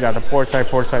Traders, you got the port side.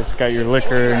 Port side's got your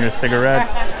liquor and your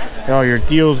cigarettes. Got all your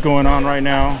deals going on right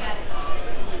now.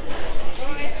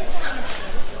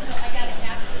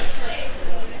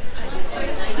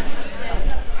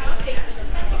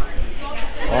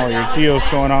 All your deals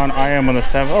going on. I am on the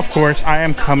 7th. Of course, I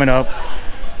am coming up.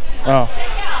 Oh,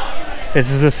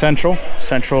 this is the central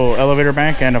elevator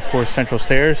bank, and of course central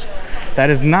stairs.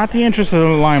 That is not the entrance of the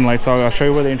Limelight, so I'll show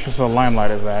you where the entrance of the Limelight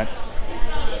is at.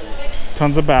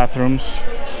 Tons of bathrooms.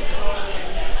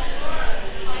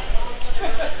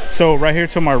 So right here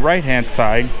to my right hand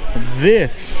side,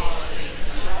 this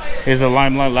is the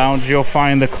Limelight Lounge. You'll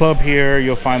find the club here,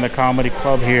 you'll find the comedy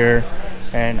club here,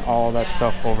 and all that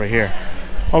stuff over here.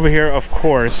 Over here, of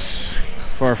course,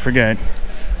 before I forget,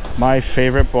 my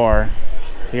favorite bar,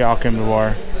 the Alchemy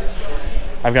Bar.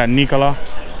 I've got Nicola,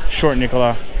 short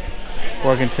Nicola,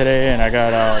 working today, and I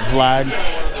got Vlad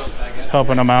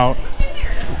helping him out.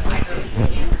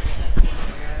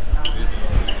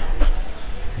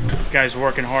 Guys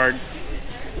working hard.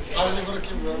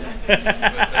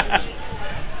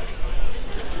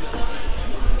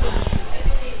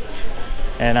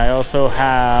 And I also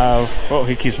have, oh,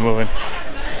 he keeps moving.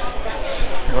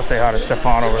 Go say hi to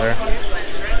Stefan over there.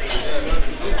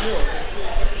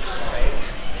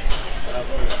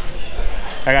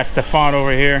 I got Stefan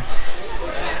over here,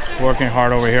 working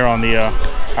hard over here on the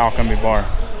Alchemy Bar.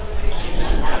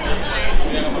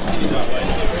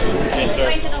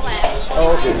 Right to the left.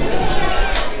 Oh, okay.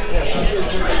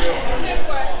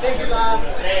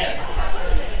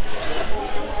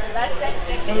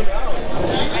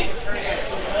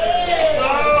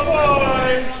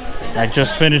 I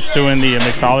just finished doing the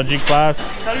mixology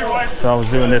class, so I was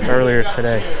doing this earlier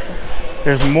today.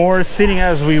 There's more seating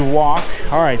as we walk.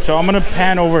 All right, so I'm gonna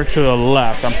pan over to the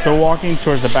left. I'm still walking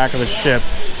towards the back of the ship.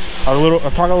 I'll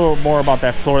talk a little more about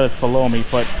that floor that's below me,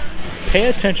 but pay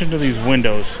attention to these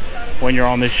windows when you're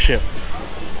on this ship.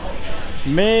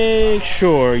 Make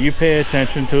sure you pay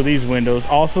attention to these windows,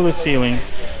 also the ceiling,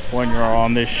 when you're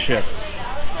on this ship.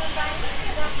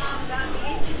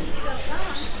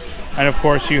 And of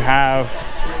course you have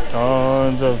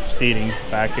tons of seating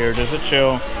back here just to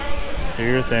chill, do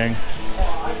your thing.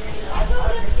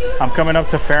 I'm coming up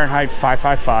to Fahrenheit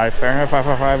 555. Fahrenheit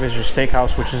 555 is your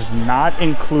steakhouse, which is not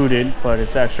included, but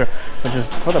it's extra, which is,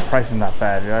 for the price is not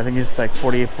bad. I think it's like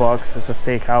 48 bucks. It's a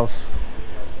steakhouse.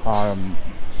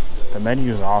 The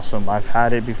menu is awesome. I've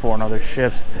had it before on other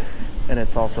ships, and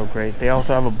it's also great. They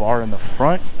also have a bar in the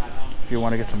front if you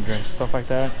want to get some drinks, stuff like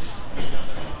that.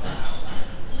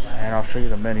 And I'll show you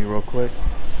the menu real quick.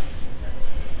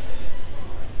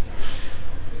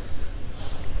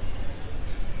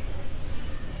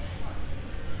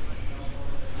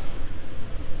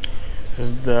 This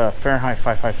is the Fahrenheit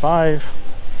 555.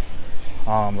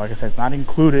 Like I said, it's not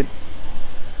included.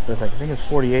 But it's like, I think it's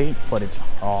 48, but it's,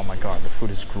 oh my god, the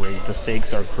food is great. The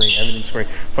steaks are great. Everything's great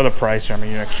for the price. I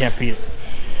mean, I can't beat it.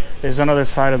 There's another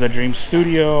side of the Dream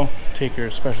Studio. Take your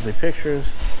specialty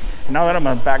pictures. And now that I'm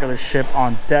on the back of the ship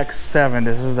on deck 7,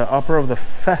 this is the upper of the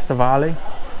Festivale.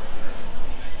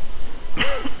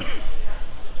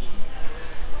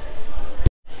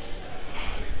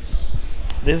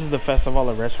 This is the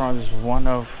Festivale restaurant. This is one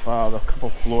of the couple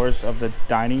floors of the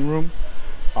dining room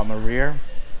on the rear.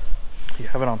 You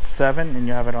have it on 7 and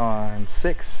you have it on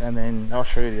 6, and then I'll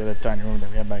show you the other dining room that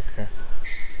we have back there.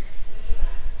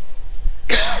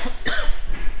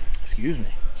 Excuse me.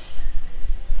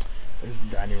 This is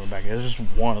the dining room back here. This is just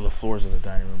one of the floors of the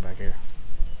dining room back here.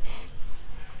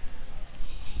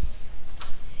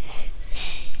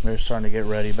 We're starting to get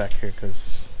ready back here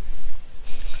because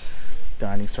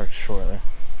Dining starts shortly.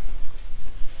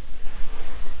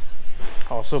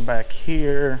 Also back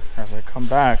here, as I come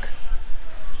back,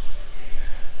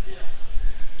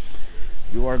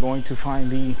 you are going to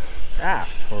find the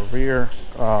aft or rear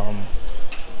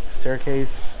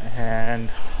staircase and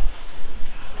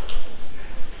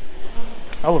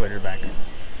elevator bank.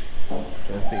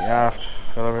 There's the aft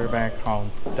elevator bank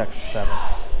on deck 7.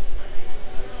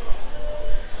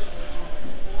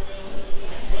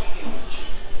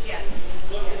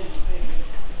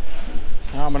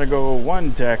 Now I'm gonna go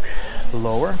one deck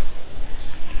lower.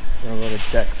 We're gonna go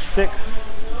to deck 6.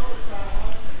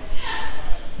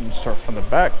 And start from the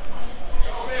back.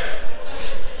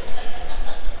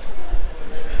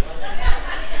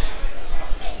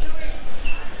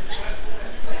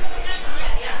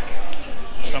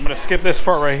 So I'm gonna skip this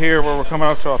part right here where we're coming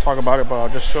up to. I'll talk about it, but I'll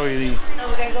just show you the. No,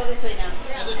 we're gonna go this way now.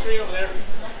 There's a tree over there.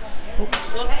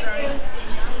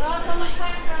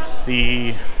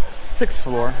 The 6th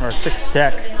floor or 6th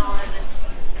deck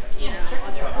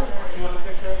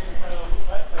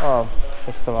of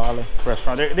Festivale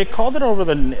restaurant. They called it over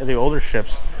the older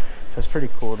ships. That's pretty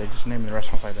cool. They just named the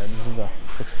restaurants like that. This is the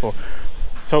 6th floor.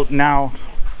 So now,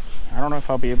 I don't know if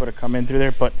I'll be able to come in through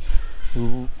there, but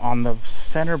on the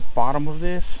center bottom of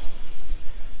this,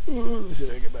 let me see if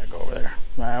I can get back over there.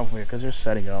 Because they're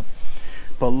setting up.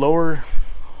 But lower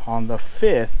on the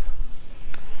 5th,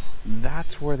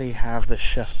 that's where they have the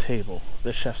chef's table.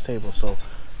 So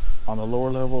on the lower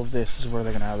level of this is where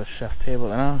they're gonna have the chef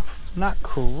table. And I'm not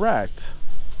correct.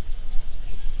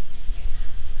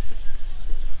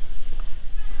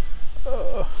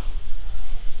 Yeah,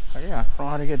 I don't know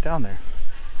how to get down there.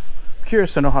 I'm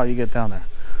curious to know how you get down there.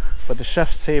 But the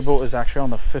chef's table is actually on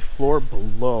the 5th floor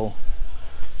below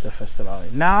the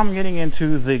Festivale. Now I'm getting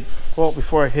into the, well,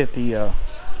 before I hit the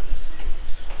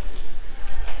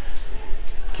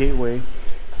gateway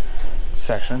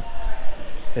section.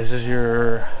 This is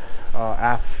your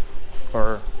aft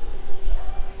or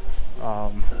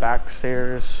back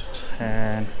stairs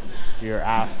and your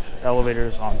aft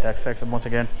elevators on deck 6. And once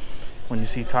again, when you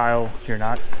see tile, you're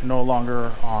no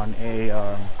longer on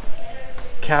a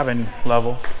cabin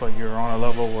level, but you're on a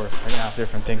level where I have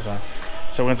different things on.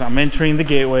 So once I'm entering the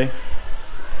gateway,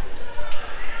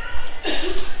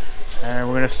 and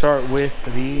we're gonna start with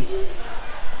the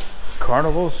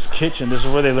Carnival's kitchen. This is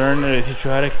where they learn, they teach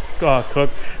you how to cook.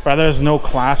 Rather, there's no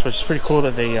class, which is pretty cool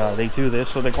that they do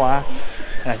this with a class.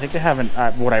 And I think they have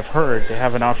what I've heard, they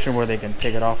have an option where they can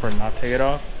take it off or not take it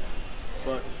off.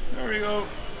 But there we go.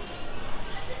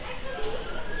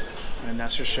 And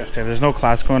that's your chef table. There's no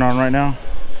class going on right now.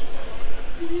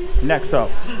 Next up,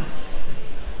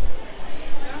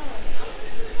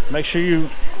 make sure you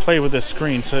play with this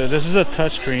screen. So this is a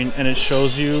touch screen and it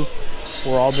shows you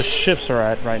where all the ships are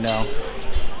at right now.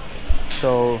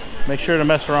 So make sure to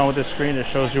mess around with this screen. It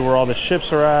shows you where all the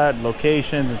ships are at,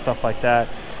 locations and stuff like that.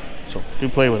 So do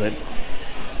play with it.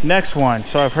 Next one.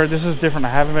 So I've heard this is different. I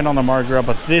haven't been on the Margarita,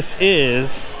 but this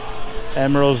is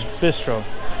Emerald's Bistro.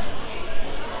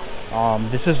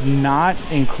 This is not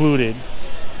included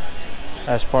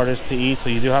as part is to eat, so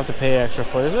you do have to pay extra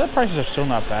for it. The prices are still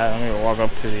not bad. I'm gonna walk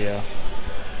up to the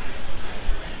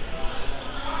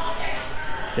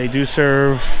they do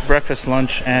serve breakfast,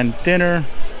 lunch, and dinner,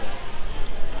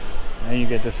 and you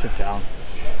get to sit down.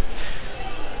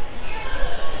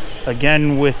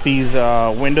 Again, with these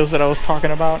windows that I was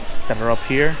talking about that are up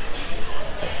here,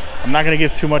 I'm not gonna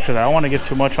give too much of that. I don't want to give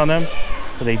too much on them,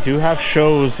 but they do have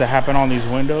shows that happen on these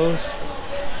windows.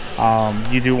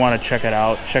 You do want to check it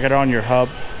out. Check it out on your hub,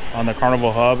 on the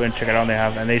Carnival hub, and check it out.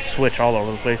 And they switch all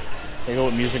over the place. They go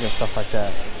with music and stuff like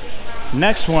that.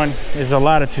 Next one is the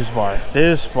Latitudes bar.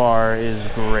 This bar is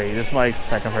great. This is my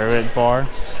second favorite bar.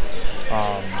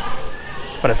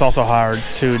 But it's also hard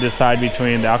to decide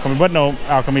between the Alchemy. But no,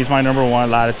 Alchemy is my number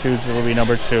 1. Latitudes will be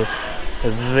number 2.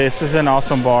 This is an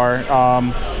awesome bar.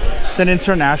 It's an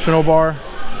international bar.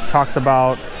 Talks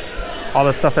about all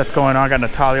the stuff that's going on. I got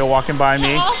Natalia walking by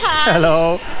me.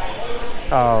 Hello.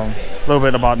 A little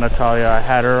bit about Natalia. I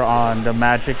had her on the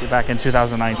Magic back in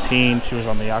 2019. She was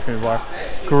on the Alchemy bar.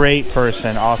 Great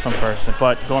person, awesome person.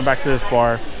 But going back to this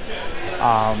bar,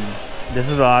 this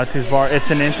is the Latitudes bar. It's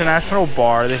an international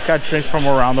bar. They've got drinks from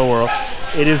around the world.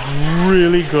 It is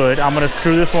really good. I'm gonna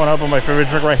screw this one up. But my favorite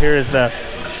drink right here is the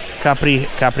Capri,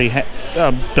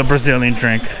 the Brazilian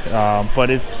drink. But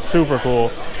it's super cool.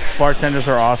 Bartenders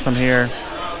are awesome here.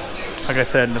 Like I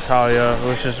said, Natalia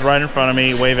was just right in front of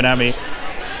me, waving at me.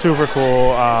 Super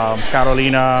cool.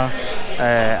 Carolina,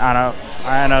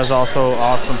 Anna is also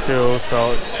awesome too.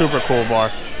 So super cool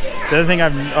bar. The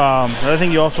other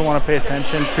thing you also want to pay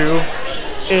attention to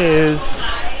is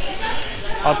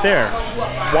up there.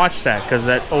 Watch that, because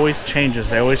that always changes.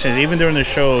 They always change. Even during the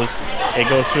shows, it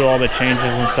goes through all the changes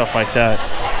and stuff like that.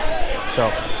 So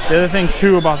the other thing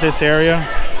too about this area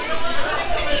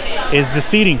is the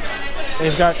seating.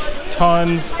 They've got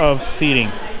tons of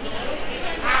seating.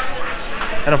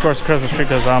 And of course the Christmas tree,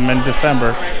 because I'm in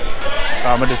December.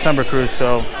 I'm a December cruise,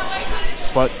 so,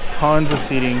 but tons of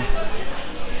seating,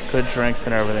 good drinks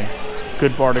and everything.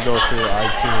 Good bar to go to,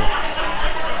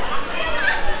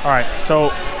 Alright, so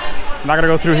I'm not gonna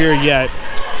go through here yet,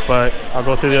 but I'll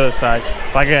go through the other side.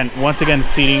 But again, once again,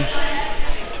 seating,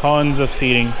 tons of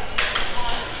seating.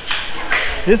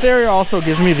 This area also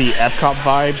gives me the Epcot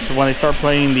vibes. When they start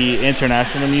playing the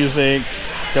international music,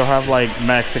 they'll have like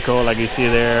Mexico, like you see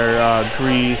there,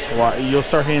 Greece. You'll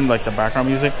start hearing like the background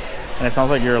music, and it sounds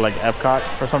like you're like Epcot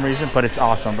for some reason. But it's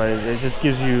awesome. But it just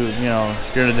gives you, you know,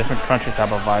 you're in a different country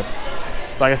type of vibe.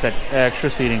 Like I said, extra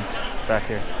seating back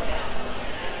here.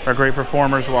 Our great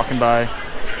performers walking by.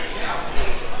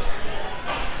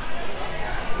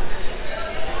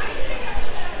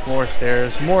 More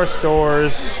stairs, more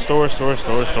stores, stores. Stores.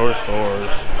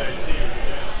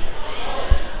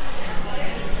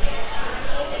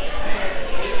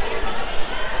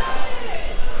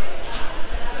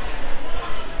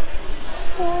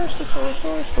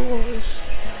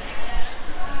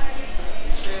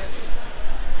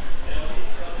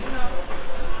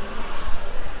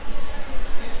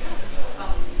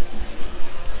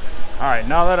 All right,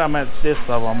 now that I'm at this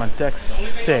level, I'm at deck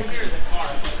 6.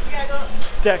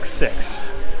 Deck 6.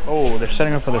 Oh, they're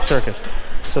setting up for the circus.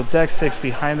 So deck 6,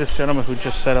 behind this gentleman who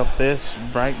just set up this,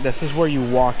 right? This is where you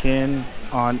walk in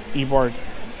on Ebark.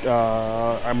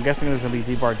 I'm guessing this is gonna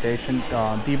be debarkation,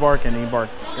 debark and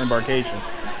embarkation.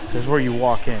 This is where you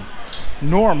walk in.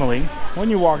 Normally, when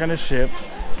you walk on a ship,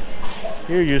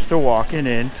 you're used to walking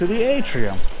into the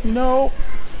atrium. No,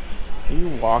 you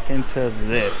walk into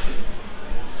this.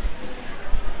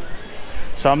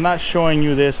 So I'm not showing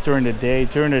you this during the day.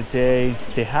 During the day,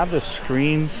 they have the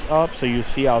screens up so you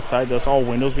see outside. There's all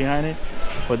windows behind it,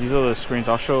 but these are the screens.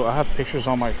 I have pictures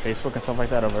on my Facebook and stuff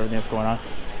like that of everything that's going on.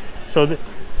 So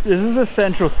this is the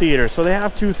central theater. So they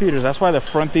have 2 theaters. That's why the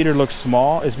front theater looks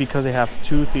small, is because they have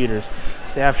 2 theaters.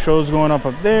 They have shows going up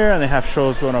there, and they have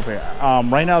shows going up here.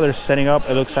 Right now they're setting up,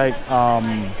 it looks like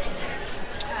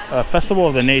a Festival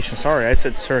of the Nation. Sorry, I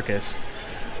said circus.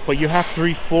 But you have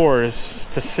 3 floors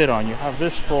to sit on. You have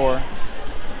this floor.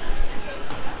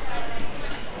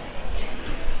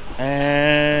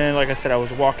 And like I said, I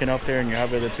was walking up there and you have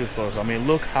the other 2 floors. I mean,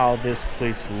 look how this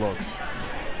place looks.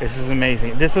 This is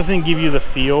amazing. This doesn't give you the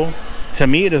feel. To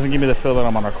me, it doesn't give me the feel that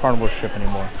I'm on a Carnival ship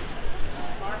anymore.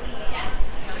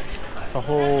 It's a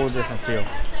whole different feel.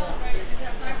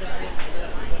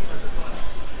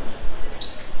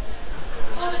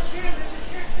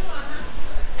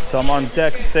 So I'm on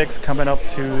deck 6, coming up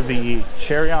to the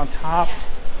cherry on top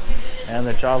and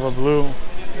the Java Blue.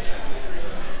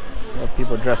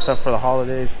 People dressed up for the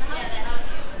holidays.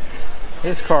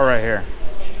 This car right here,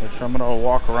 which I'm gonna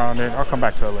walk around in. I'll come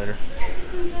back to it later.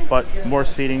 But more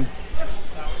seating.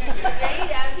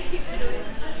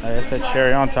 Like I said,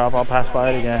 cherry on top. I'll pass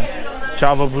by it again.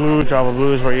 Java Blue. Java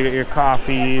Blue is where you get your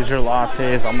coffees, your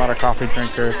lattes. I'm not a coffee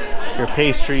drinker. Your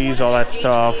pastries, all that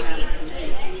stuff.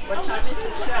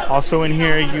 Also in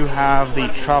here you have the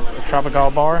Tropical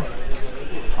bar,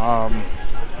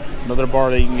 another bar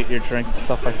that you can get your drinks and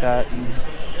stuff like that.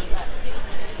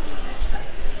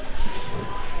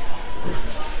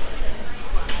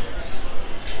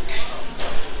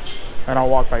 And I'll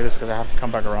walk by this because I have to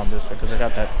come back around this way because they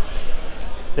got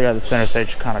the center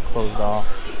stage kind of closed off.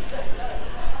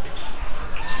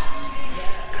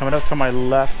 Coming up to my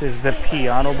left is the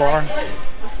piano bar.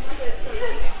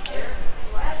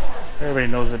 Everybody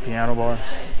knows the piano bar.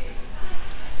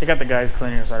 They got the guys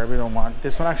cleaning inside. I really don't want.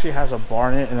 This one actually has a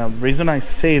bar in it, and the reason I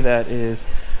say that is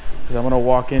because I'm gonna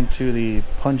walk into the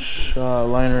Punch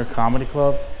Liner Comedy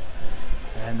Club,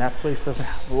 and that place doesn't.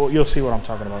 Well, you'll see what I'm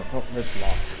talking about. Oh, it's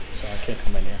locked, so I can't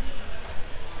come in here.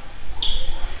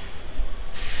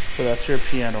 So that's your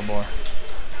piano bar.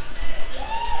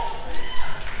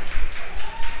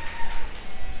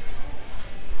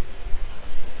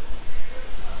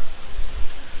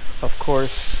 Of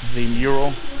course, the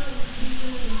mural.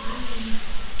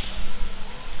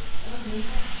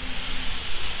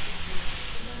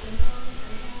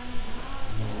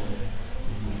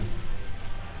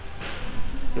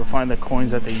 You'll find the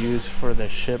coins that they use for the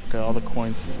ship. All the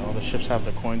coins, all the ships have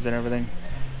the coins and everything.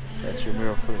 That's your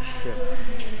mural for the ship.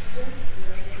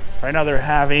 Right now they're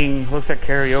having, looks like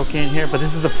karaoke in here, but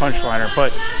this is the Punch Liner.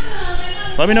 But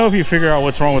let me know if you figure out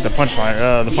what's wrong with the Punch Liner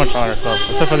Club,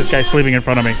 except for this guy sleeping in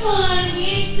front of me.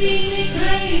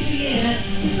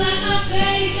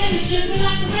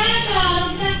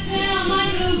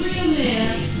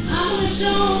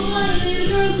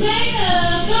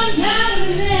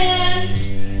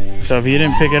 So if you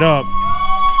didn't pick it up,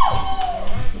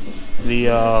 the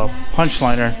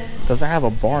punchliner doesn't have a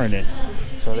bar in it.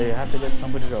 So they have to get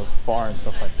somebody to bar and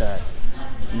stuff like that.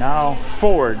 Now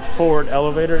forward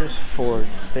elevators, forward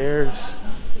stairs.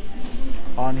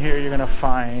 On here you're gonna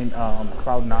find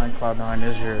Cloud 9. Cloud 9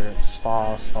 is your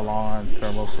spa, salon,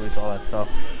 thermal suites, all that stuff.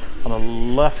 On the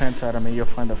left hand side of me you'll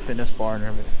find the fitness bar and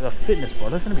everything. The fitness bar,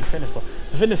 listen to me, fitness bar.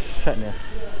 The fitness set in there.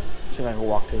 See if I can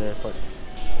walk to there, but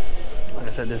like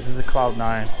I said, this is a Cloud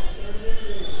 9.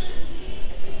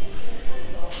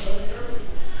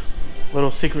 Little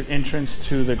secret entrance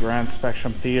to the Grand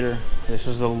Spectrum Theater. This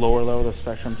is the lower level of the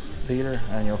Spectrum Theater,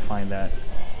 and you'll find that.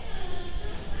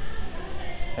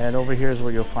 And over here is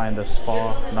where you'll find the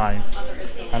Spa 9.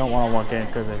 I don't want to walk in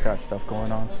because they've got stuff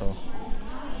going on, so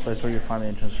that's where you'll find the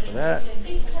entrance for that.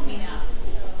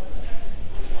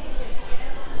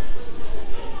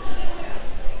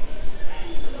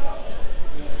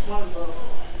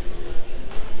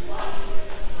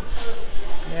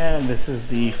 And this is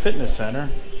the fitness center.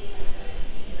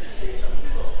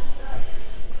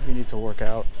 If you need to work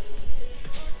out,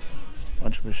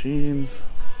 bunch of machines.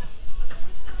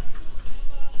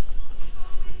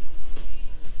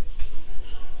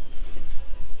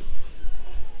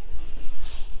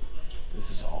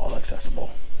 This is all accessible.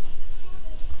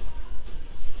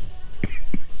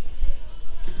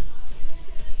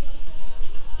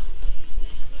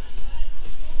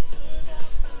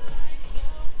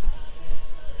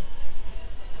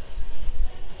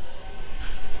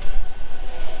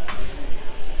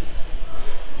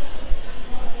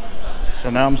 So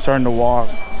now I'm starting to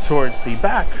walk towards the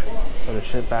back of the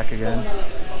ship, back again.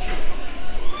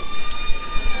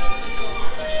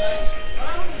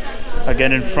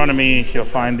 Again, in front of me, you'll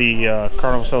find the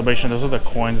Carnival Celebration. Those are the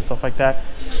coins and stuff like that.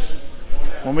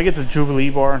 When we get to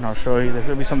Jubilee Bar, and I'll show you, there's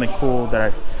gonna be something cool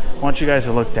that I want you guys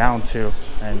to look down to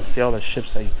and see all the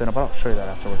ships that you've been up. I'll show you that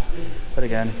afterwards. But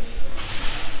again,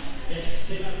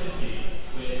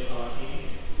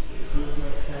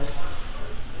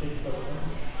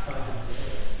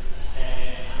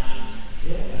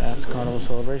 that's Carnival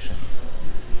Celebration.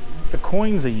 The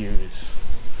coins they use.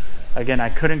 Again, I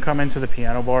couldn't come into the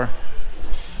piano bar.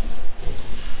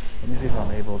 Let me see if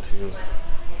I'm able to.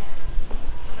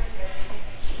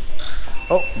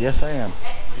 Oh, yes I am.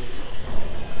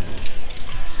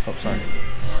 Oh, sorry.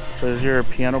 So there's your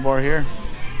piano bar here.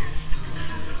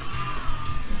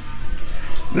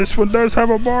 This one does have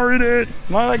a bar in it.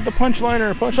 Not like the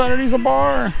punchliner. Punchliner needs a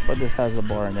bar, but this has a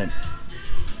bar in it.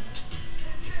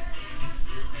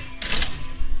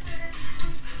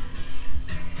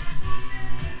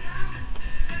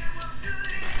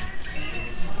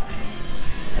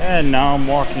 And now I'm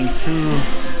walking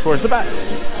towards the back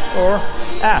or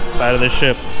aft side of the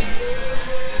ship.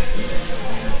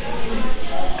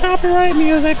 Copyright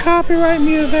music, copyright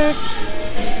music.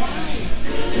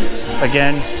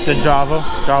 Again, the Java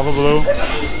Blue,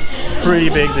 pretty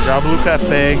big. The Java Blue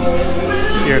Cafe,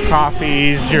 your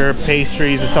coffees, your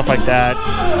pastries and stuff like that.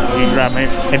 You can grab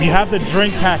it. If you have the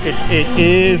drink package, it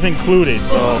is included.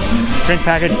 So drink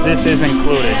package, this is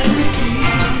included.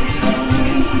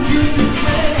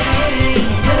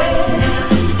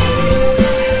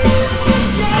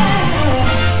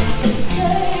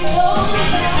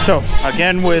 So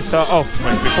again with, oh,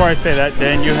 wait, before I say that,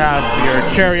 then you have your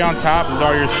cherry on top. These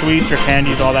are your sweets, your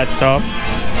candies, all that stuff.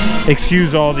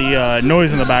 Excuse all the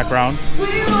noise in the background.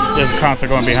 There's a concert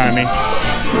going behind me.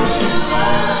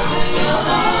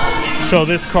 So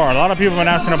this car, a lot of people have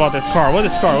been asking about this car. What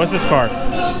is this car? What's this car?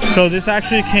 So this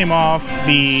actually came off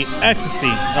the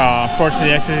Ecstasy. Unfortunately,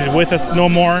 the Ecstasy is with us no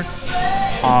more.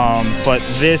 But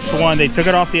this one, they took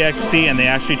it off the Ecstasy and they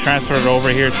actually transferred it over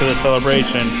here to the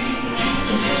Celebration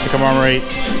to commemorate,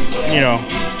 you know,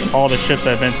 all the ships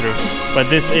I've been through. But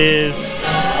this is,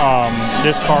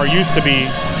 this car used to be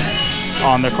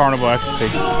on the Carnival Ecstasy.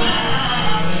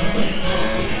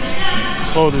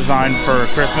 Full design for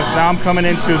Christmas. Now I'm coming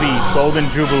into the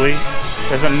Golden Jubilee.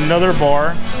 There's another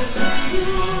bar.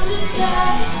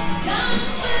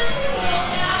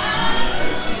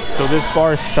 So this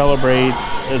bar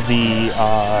celebrates the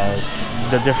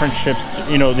different ships,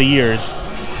 you know, the years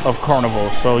of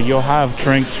Carnival. So you'll have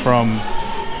drinks from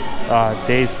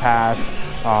days past,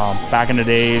 back in the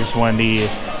days when the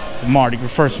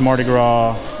first Mardi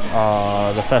Gras,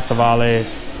 the Festivale,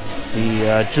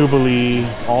 the Jubilee,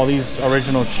 all these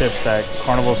original ships that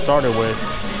Carnival started with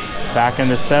back in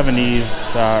the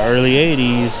 70s, early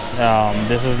 80s.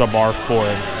 This is the bar for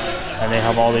it, and they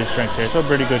have all these drinks here. It's a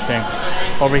pretty good thing.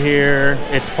 Over here,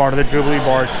 it's part of the Jubilee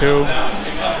bar too.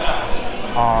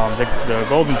 The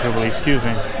Golden Jubilee, excuse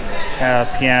me.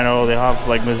 piano. They have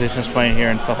like musicians playing here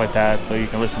and stuff like that, so you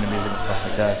can listen to music and stuff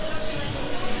like that.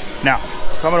 Now,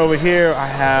 coming over here, I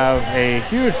have a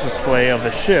huge display of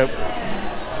the ship.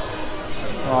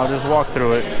 I'll just walk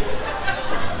through it.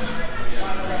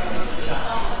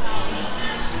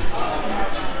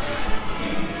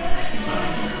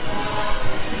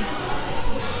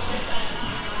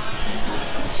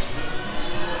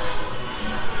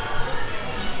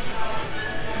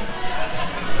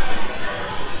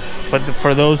 But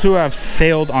for those who have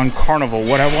sailed on Carnival,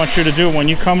 what I want you to do when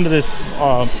you come to this,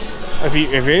 if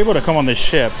you're able to come on this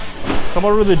ship, come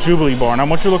over to the Jubilee Bar, and I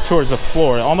want you to look towards the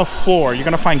floor. On the floor, you're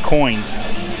gonna find coins,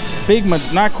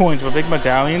 not coins, but big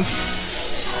medallions,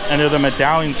 and they're the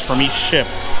medallions from each ship.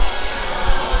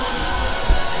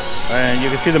 And you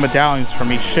can see the medallions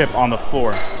from each ship on the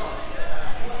floor,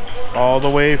 all the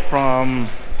way from,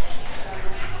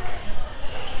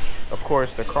 of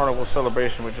course, the Carnival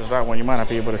Celebration, which is that one. You might not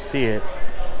be able to see it.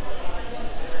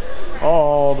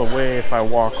 All the way, if I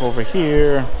walk over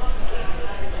here,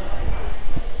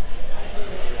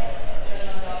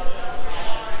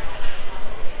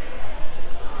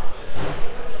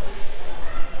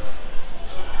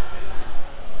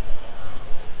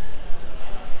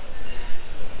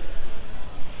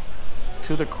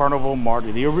 to the Carnival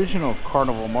Mardi, the original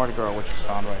Carnival Mardi Gras, which is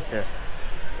found right there.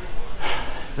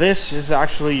 This is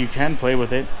actually, you can play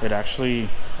with it. It actually,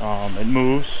 it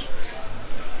moves.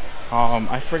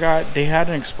 I forgot, they had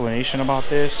an explanation about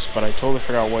this, but I totally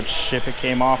forgot what ship it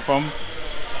came off from.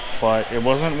 But it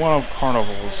wasn't one of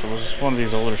Carnival's. It was just one of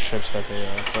these older ships that they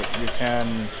have. But you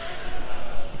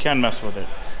can mess with it.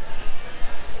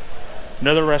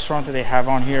 Another restaurant that they have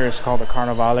on here is called the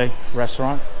Carnivale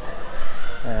restaurant.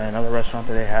 And another restaurant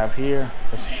that they have here.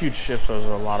 It's a huge ship, so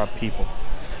there's a lot of people.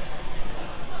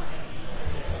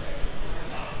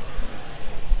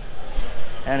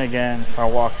 And again, if I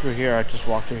walk through here, I just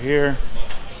walk through here.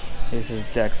 This is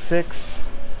deck 6.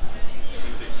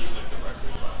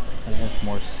 And there's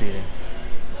more seating.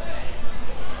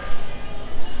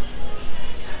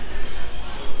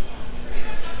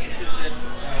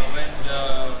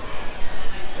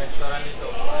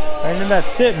 And then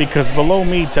that's it, because below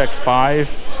me, deck 5,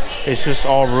 it's just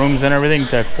all rooms and everything.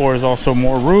 Deck 4 is also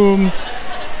more rooms.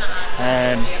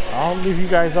 And I'll leave you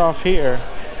guys off here.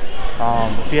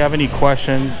 If you have any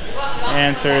questions,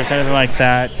 answers, anything like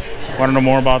that, want to know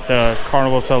more about the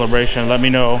Carnival Celebration, let me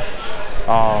know.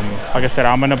 Like I said,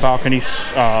 I'm in a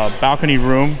balcony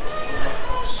room.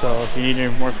 So if you need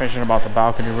any more information about the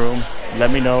balcony room,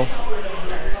 let me know.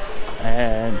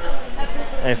 And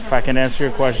if I can answer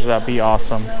your questions, that'd be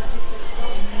awesome.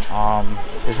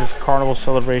 This is Carnival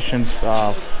Celebration's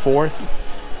 4th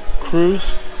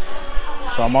cruise.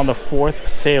 So I'm on the 4th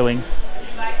sailing.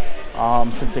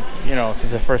 Since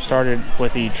it first started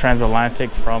with the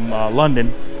transatlantic from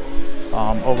London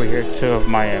over here to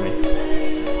Miami.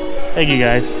 Thank you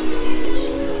guys.